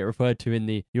thing that get referred to in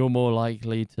the you're more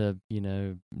likely to,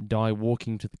 die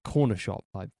walking to the corner shop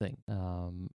type thing.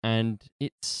 And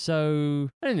it's so,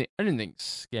 I don't think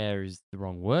scare is the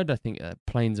wrong word. I think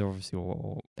planes are obviously,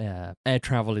 or air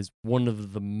travel is one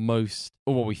of the most,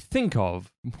 or what we think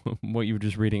of, what you were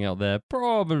just reading out there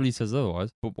probably says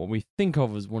otherwise, but what we think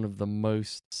of as one of the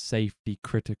most safety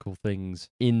critical things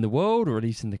in the world, or at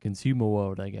least in the consumer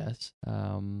world, I guess,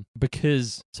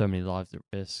 because so many lives at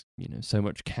risk, so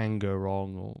much can go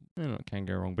wrong, or not can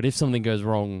go wrong, but if something goes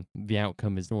wrong, the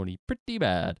outcome is normally pretty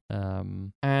bad.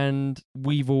 And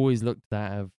we've always looked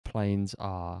at that of planes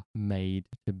are made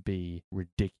to be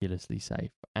ridiculously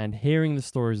safe. And hearing the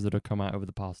stories that have come out over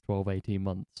the past 12, 18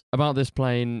 months about this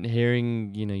plane,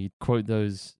 hearing, you quote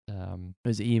those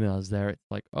emails there, it's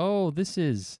like, oh, this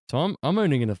is, so I'm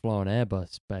only going to fly on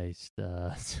Airbus-based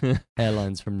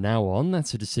airlines from now on.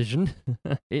 That's a decision.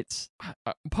 It's,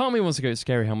 part of me wants to go, it's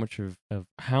scary how much of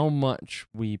how much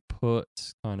we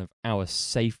put kind of our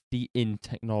safety in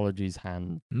technology's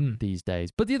hand these days.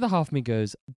 But the other half of me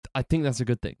goes, I think that's a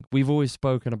good thing. We've always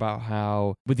spoken about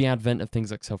how with the advent of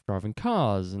things like self-driving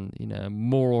cars and,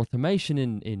 more automation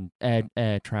in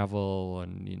air travel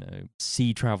and,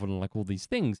 sea travel and like all these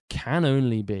things can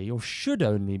only be, or should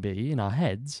only be in our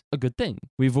heads, a good thing.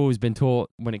 We've always been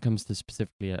taught when it comes to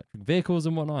specifically electric vehicles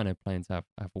and whatnot. I know planes have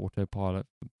autopilot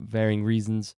for varying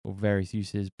reasons or various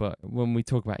uses, but when we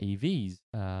talk about EVs,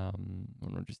 well,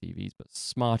 not just EVs, but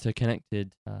smarter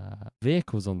connected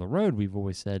vehicles on the road, we've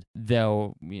always said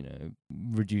they'll,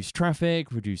 reduce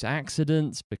traffic, reduce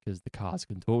accidents because the cars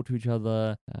can talk to each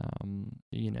other.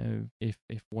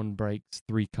 If one breaks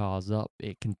 3 cars up,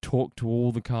 it can talk to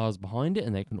all the cars behind it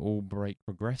and they can all brake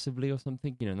progressively or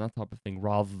something, that type of thing,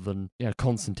 rather than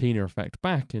concertina effect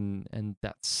back, and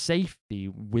that safety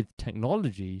with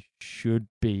technology should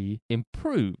be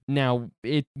improved. Now,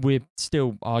 we're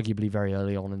still arguably very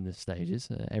early on in the stages.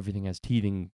 Everything has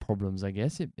teething problems, I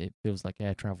guess. It feels like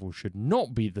air travel should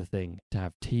not be the thing to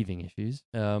have teething issues,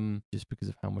 just because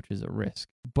of how much is at risk.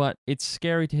 But it's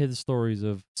scary to hear the stories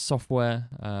of software.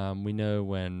 We know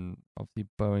when obviously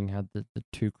Boeing had the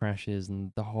 2 crashes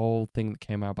and the whole thing that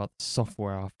came out about the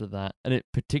software after that. I don't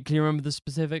particularly remember the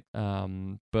specific,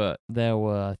 but there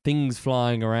were things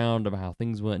flying around about how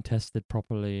things weren't tested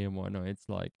properly and whatnot. It's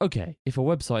like, okay, if a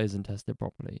website isn't tested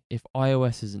properly, if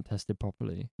iOS isn't tested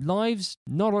properly, lives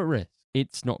not at risk.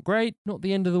 It's not great, not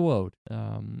the end of the world.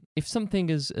 If something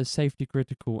is as safety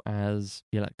critical as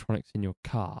the electronics in your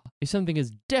car, if something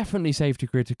is definitely safety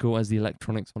critical as the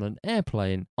electronics on an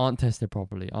airplane aren't tested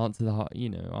properly,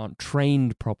 aren't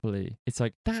trained properly, it's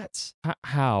like, that's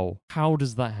how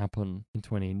does that happen in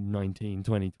 2019,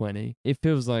 2020? It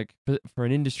feels like for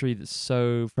an industry that's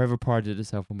so forever prided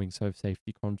itself on being so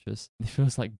safety conscious, it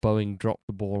feels like Boeing dropped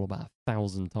the ball about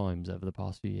 1,000 times over the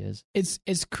past few years.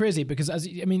 It's crazy because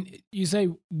you say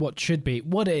what should be,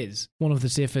 what is one of the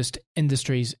safest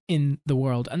industries in the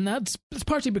world, and that's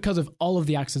partly because of all of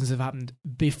the accidents that have happened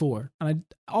before. And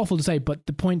awful to say, but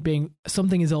the point being,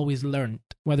 something is always learned,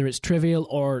 whether it's trivial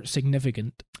or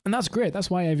significant. And that's great.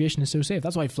 That's why aviation is so safe.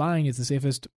 That's why flying is the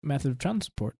safest method of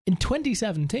transport. In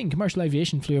 2017, commercial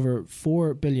aviation flew over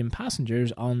 4 billion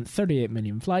passengers on 38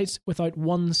 million flights without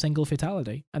one single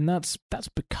fatality. And that's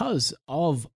because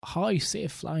of how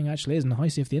safe flying actually is and how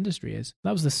safe the industry is.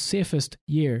 That was the safest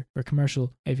year for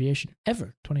commercial aviation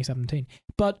ever, 2017.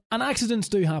 And accidents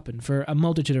do happen for a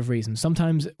multitude of reasons.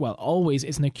 Sometimes, well, always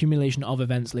it's an accumulation of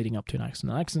events leading up to an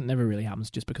accident. An accident never really happens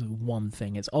just because of one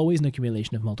thing. It's always an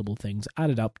accumulation of multiple things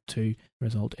added up to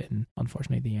result in,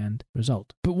 unfortunately, the end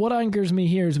result. But what angers me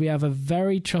here is we have a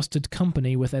very trusted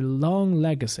company with a long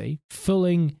legacy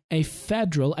fooling a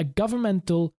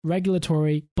governmental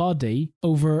regulatory body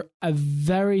over a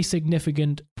very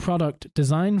significant product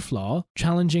design flaw,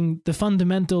 challenging the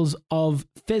fundamentals of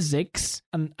physics,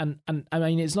 and I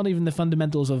mean, it's not even the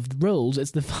fundamentals of rules,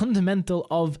 it's the fundamental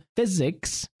of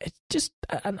physics. It's just,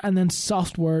 and then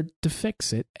software to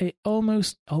fix it. It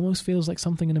almost feels like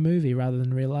something in a movie rather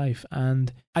than real life.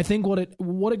 And I think what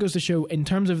it goes to show in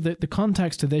terms of the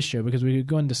context to this show, because we could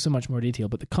go into so much more detail,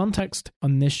 but the context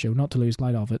on this show, not to lose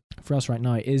light of it for us right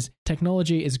now, is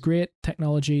technology is great.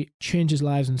 Technology changes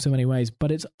lives in so many ways,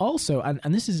 but it's also,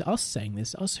 and this is us saying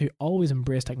this, us who always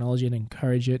embrace technology and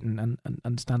encourage it and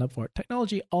stand up for it.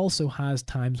 Technology also has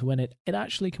times when it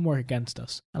actually can work against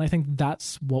us. And I think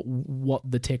that's what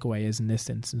the takeaway is in this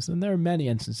instance. And there are many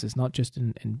instances, not just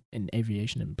in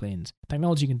aviation and planes.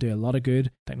 Technology can do a lot of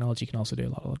good. Technology can also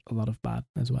do a lot of bad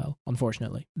as well,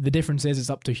 unfortunately. The difference is it's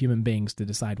up to human beings to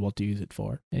decide what to use it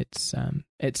for. It's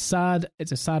sad.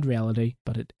 It's a sad reality,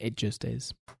 but it just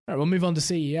is. All right, we'll move on to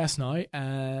CES now,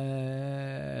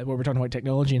 where we're talking about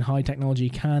technology and how technology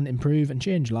can improve and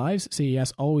change lives.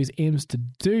 CES always aims to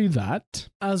do that.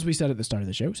 As we said at the start of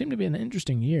the show, it seemed to be an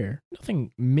interesting year.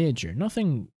 Nothing major,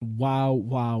 nothing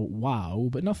wow,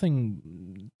 but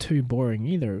nothing too boring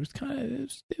either.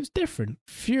 It was different.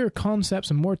 Fewer concepts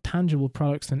and more tangible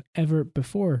products than ever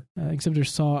before.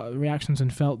 Exhibitors saw reactions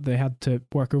and felt they had to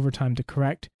work overtime to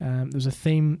correct. There's a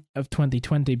theme of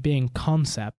 2020 being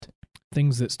concept.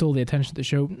 Things that stole the attention at the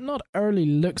show, not early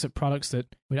looks at products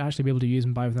that we'd actually be able to use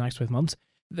and buy within the next 12 months.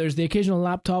 There's the occasional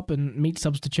laptop and meat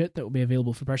substitute that will be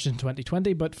available for purchase in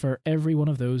 2020, but for every one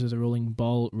of those is a rolling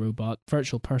ball robot,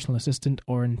 virtual personal assistant,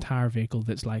 or entire vehicle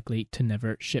that's likely to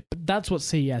never ship. But that's what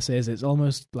CES is. It's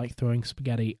almost like throwing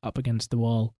spaghetti up against the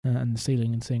wall and the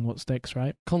ceiling and seeing what sticks,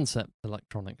 right? Concept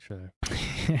electronic show.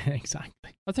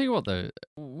 Exactly. I'll tell you what, though,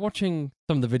 watching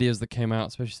some of the videos that came out,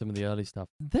 especially some of the early stuff,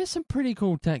 there's some pretty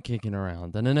cool tech kicking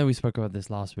around. And I know we spoke about this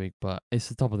last week, but it's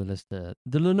the top of the list there.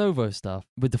 The Lenovo stuff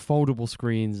with the foldable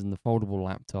screens and the foldable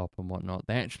laptop and whatnot,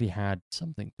 they actually had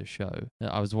something to show.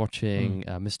 I was watching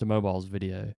Mr. Mobile's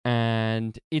video,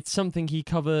 and it's something he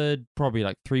covered probably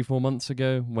like 3-4 months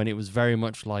ago when it was very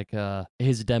much like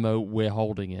here's a demo, we're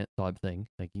holding it type thing.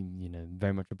 Like, you know,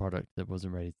 very much a product that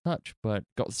wasn't ready to touch, but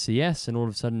got CS, and all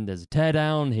of a sudden there's a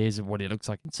teardown. Here's what it looks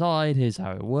like inside. Here's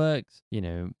how it works. You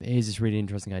know, here's this really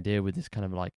interesting idea with this kind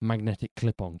of like magnetic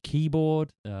clip-on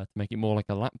keyboard to make it more like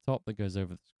a laptop that goes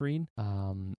over the screen.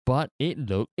 But it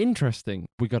looked interesting.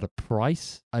 We got a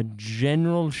price, a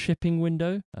general shipping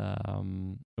window.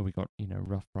 We got, you know,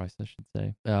 rough price, I should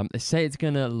say. They say it's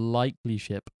going to likely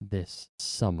ship this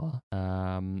summer.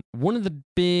 One of the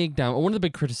big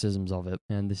criticisms of it,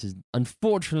 and this is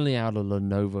unfortunately out of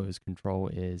Lenovo's control,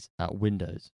 is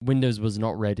Windows. Windows was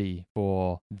not ready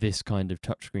for this kind of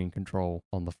touchscreen control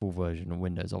on the full version of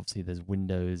Windows. Obviously, there's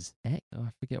Windows X. Oh,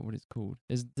 I forget what it's called.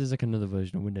 There's like another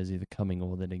version of Windows either coming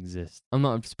or that exists. I'm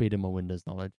not up to speed in my Windows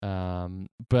knowledge.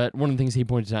 But one of the things he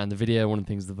pointed out in the video, one of the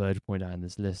things The Verge pointed out in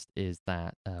this list, is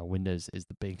that Windows is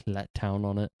the big letdown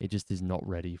on it. It just is not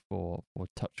ready for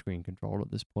touchscreen control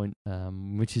at this point,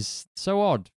 which is so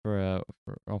odd for an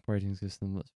operating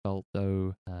system that's felt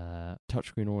so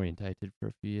touchscreen orientated for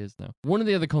a few years now. One of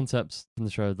the other concepts from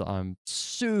the show that I'm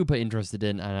super interested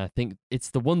in, and I think it's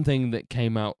the one thing that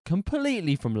came out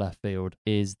completely from left field,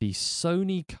 is the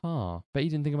Sony car. Bet you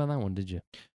didn't think about that one, did you?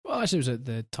 Well, actually, it was at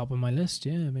the top of my list,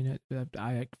 yeah. I mean,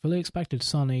 I fully expected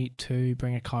Sony to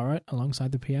bring a car out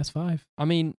alongside the PS5. I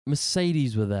mean,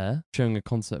 Mercedes were there showing a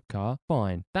concept car.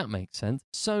 Fine, that makes sense.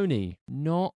 Sony,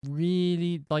 not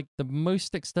really. Like, the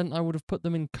most extent I would have put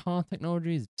them in car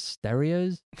technology is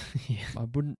stereos. Yeah. I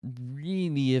wouldn't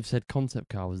really have said concept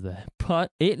car was there,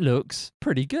 but it looks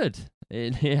pretty good.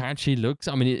 It actually looks,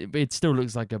 I mean, it still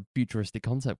looks like a futuristic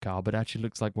concept car, but actually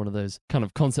looks like one of those kind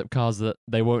of concept cars that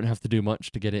they won't have to do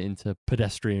much to get it into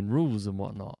pedestrian rules and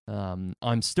whatnot.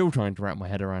 I'm still trying to wrap my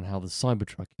head around how the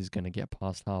Cybertruck is going to get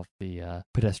past half the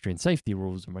pedestrian safety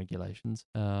rules and regulations.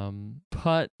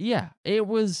 But yeah, it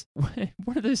was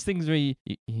one of those things where you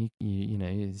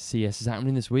know, CES is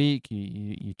happening this week.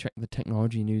 You check the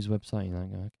technology news website. You're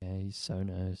like, okay,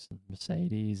 Sonos and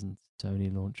Mercedes and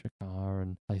Sony launch a car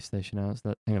and PlayStation announced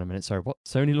that. Hang on a minute, sorry, what?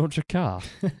 Sony launch a car?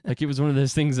 Like, it was one of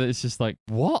those things that it's just like,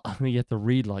 what? You have to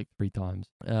read like 3 times.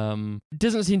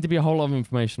 Doesn't seem to be a whole lot of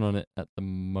information on it at the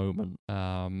moment.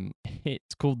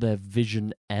 It's called their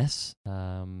Vision S.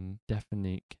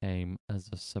 Definitely came as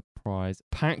a surprise.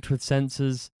 Packed with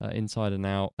sensors inside and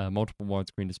out, multiple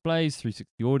widescreen displays,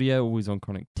 360 audio, always on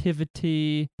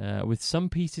connectivity, with some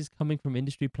pieces coming from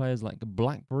industry players like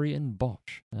BlackBerry and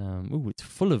Bosch. It's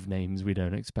full of names we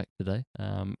don't expect today.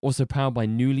 Also powered by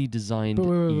newly designed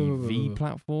EV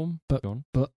platform. But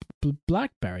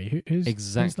BlackBerry, who's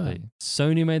exactly? Who's that?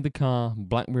 Sony made the car,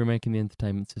 BlackBerry making the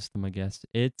entertainment system. I guess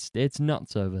it's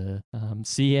nuts over here.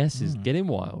 CES is getting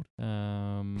wild.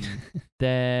 The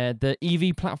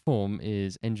EV platform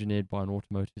is engineered by an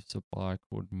automotive supplier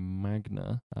called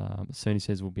Magna. Sony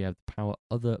says we'll be able to power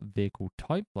other vehicle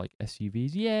types like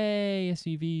SUVs. Yay,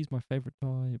 SUVs, my favorite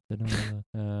type.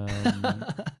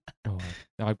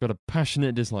 I've got a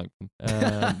passionate dislike for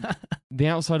them. The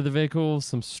outside of the vehicle,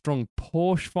 some strong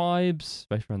Porsche vibes,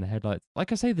 especially around the headlights.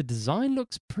 Like I say, the design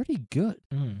looks pretty good.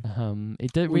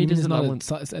 It really doesn't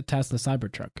a Tesla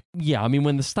Cybertruck. Yeah, I mean,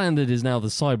 when the standard is now the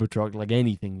Cybertruck, like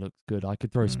anything looks good. I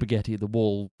could throw spaghetti at the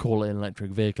wall, call it an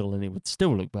electric vehicle, and it would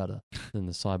still look better than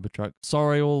the Cybertruck.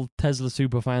 Sorry, all Tesla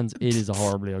super fans, it is a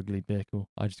horribly ugly vehicle.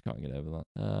 I just can't get over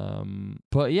that.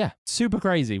 But yeah, super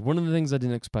crazy. One of the things I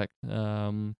didn't expect.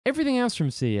 Everything else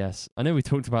from CES, I know we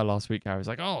talked about last week. I was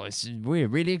like, we're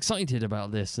really excited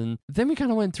about this. And then we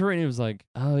kind of went through it and it was like,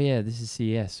 oh yeah, this is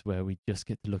CES where we just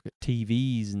get to look at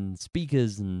TVs and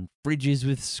speakers and fridges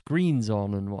with screens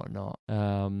on and whatnot.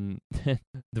 The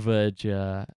Verge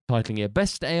titling it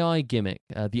Best AI Gimmick,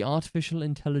 the Artificial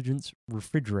Intelligence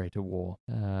Refrigerator War.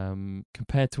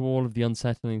 Compared to all of the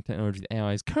unsettling technology that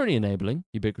AI is currently enabling,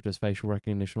 ubiquitous facial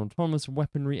recognition, autonomous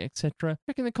weaponry, etc.,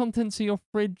 checking the contents of your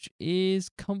fridge is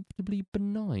comfortably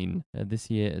benign.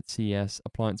 This year at CES,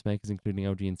 appliance makers including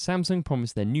LG and Samsung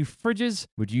promised their new fridges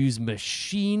would use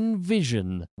machine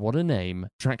vision. What a name.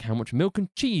 Track how much milk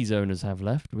and cheese owners have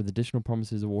left with additional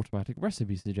promises of automatic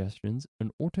recipe suggestions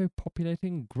and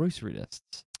auto-populating grocery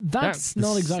lists. That's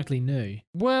not exactly new.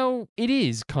 Well, it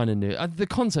is kind of new. The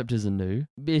concept isn't new.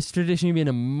 It's traditionally been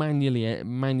a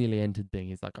manually entered thing.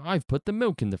 It's like, I've put the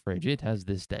milk in the fridge. It has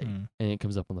this date. And it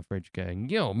comes up on the fridge going,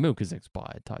 yo, milk is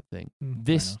expired type thing.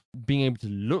 This being able to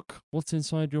look what's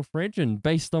inside your fridge, and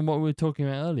based on what we were talking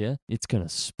about earlier, it's going to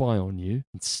spy on you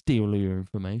and steal all your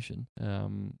information.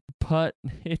 But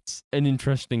it's an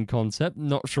interesting concept.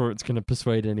 Not sure it's going to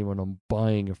persuade anyone on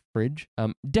buying a fridge.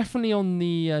 Definitely on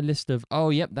the list of,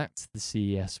 that's the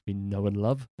CES we know and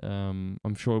love.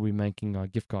 I'm sure we'll be making our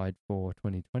gift guide for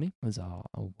 2020 as our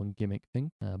one gimmick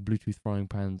thing. Bluetooth frying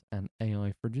pans and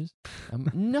AI fridges.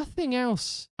 Nothing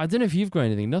else. I don't know if you've got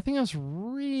anything. Nothing else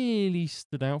really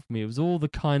stood out for me. It was all the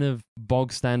kind of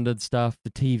bog standard stuff,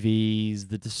 the TVs,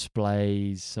 the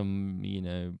displays, some,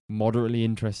 moderately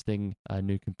interesting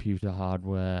new computer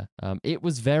hardware. It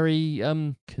was very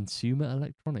consumer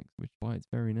electronics, which by its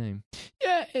very name.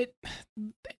 Yeah,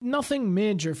 nothing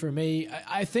major for me.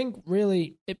 I think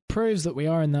really it proves that we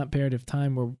are in that period of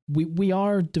time where we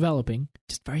are developing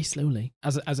just very slowly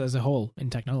as a whole in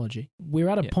technology. We're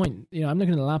at a point, I'm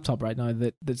looking at a laptop right now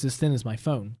that's as thin as my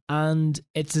phone, and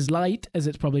it's as light as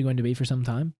it's probably going to be for some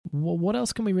time. What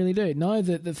else can we really do? Now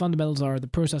that the fundamentals are the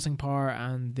processing power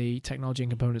and the technology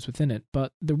and components within it,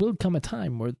 but there will come a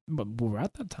time where we're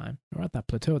at that time. We're at that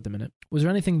plateau at the minute. Was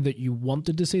there anything that you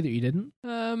wanted to see that you didn't?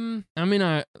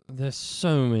 There's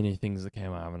so many things that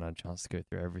came out. I haven't had a chance to go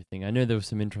through everything. I know there was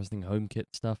some interesting HomeKit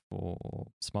stuff or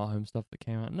smart home stuff that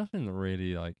came out. Nothing that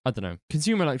really, I don't know.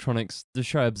 Consumer electronics, the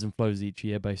show ebbs and flows each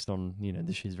year based on,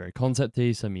 this year's very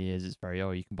concept-y. Some years it's very,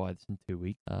 you can buy this in 2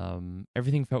 weeks.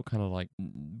 Everything felt kind of like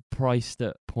priced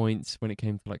at points when it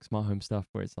came to like smart home stuff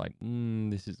where it's like,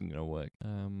 this isn't going to work.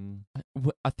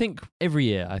 I think every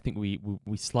year,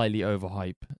 we slightly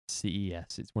overhype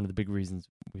CES. It's one of the big reasons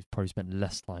we've probably spent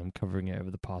less time covering it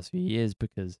over the past few years,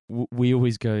 because we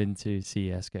always go into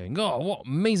CES going, oh, what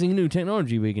amazing new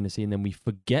technology we're going to see, and then we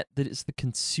forget that it's the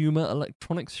consumer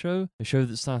electronics show, a show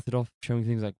that started off showing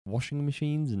things like washing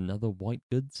machines and other white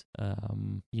goods.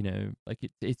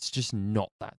 It's just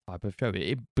not that type of show.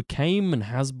 It became and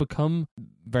has become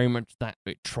very much that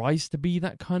it tries to be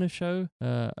that kind of show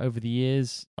over the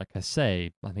years. Like I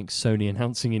say, I think Sony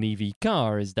announcing an EV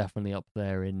car is definitely up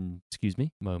there in,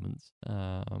 moments.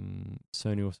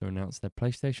 Sony also announced their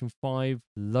PlayStation 5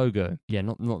 logo. Yeah,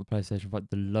 not the PlayStation 5,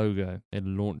 the logo. A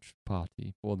launch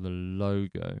party for the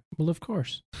logo. Well, of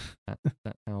course.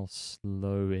 That's how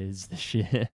slow is this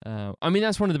year. I mean,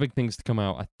 that's one of the big things to come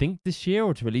out, I think, this year,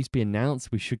 or to at least be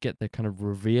announced. We should get the kind of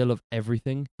reveal of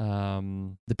everything.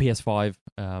 The PS5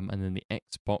 and then the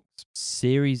Xbox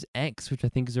Series X, which I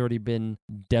think has already been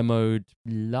demoed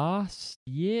last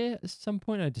year at some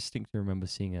point. I distinctly remember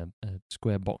seeing a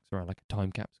square box around, like a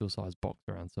time capsule size box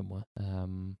around somewhere.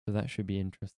 So that should be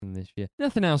interesting this year.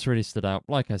 Nothing else really stood out.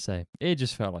 Like I say, it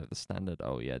just felt like the standard,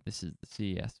 oh yeah, this is the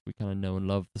CES we kind of know and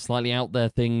love. The slightly out there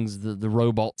things, the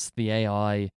robots, the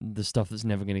AI, the stuff that's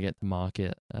never going to get to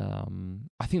market.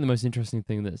 I think the most interesting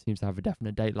thing that seems to have a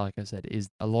definite date, like I said, is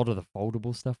a lot of the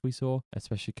foldable stuff we saw,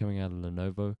 especially coming out of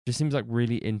Lenovo. Just seems like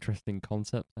really interesting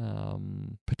concept.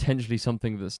 Potentially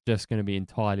something that's just going to be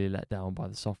entirely let down by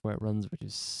the software it runs, which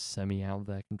is semi out of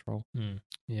their control.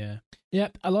 Yeah.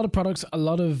 Yep, a lot of products, a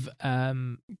lot of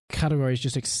categories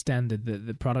just extended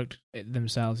the product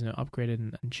themselves,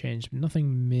 upgraded and changed.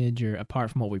 Nothing major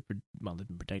apart from what we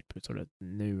didn't predict, but sort of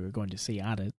knew we were going to see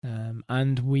added.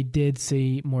 And we did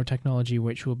see more technology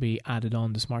which will be added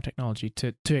on to smart technology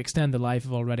to extend the life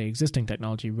of already existing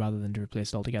technology rather than to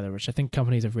replace it altogether, which I think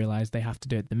companies have realized they have to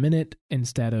do at the minute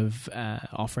instead of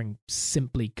offering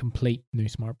simply complete new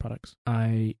smart products.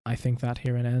 I think that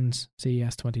here it ends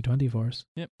CES 2020 for us.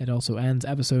 Yep. It also ends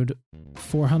episode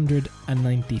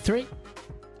 493.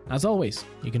 As always,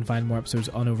 you can find more episodes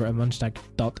on over at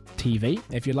munchstack.tv.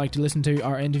 If you'd like to listen to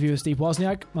our interview with Steve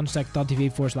Wozniak,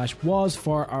 munchstack.tv/was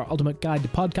for our ultimate guide to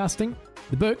podcasting.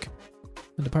 The book,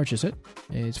 and to purchase it,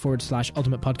 is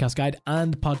 /ultimate podcast guide,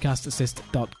 and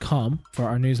podcastassist.com for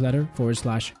our newsletter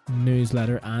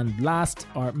 /newsletter. And last,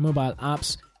 our mobile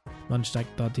apps,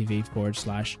 munchstack.tv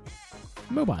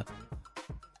 /mobile.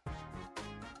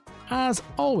 As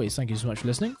always, thank you so much for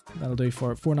listening. That'll do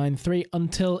for 493.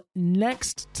 Until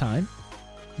next time,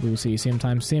 we will see you same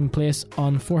time, same place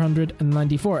on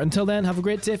 494. Until then, have a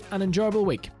great, safe and enjoyable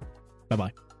week.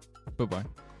 Bye-bye. Bye-bye.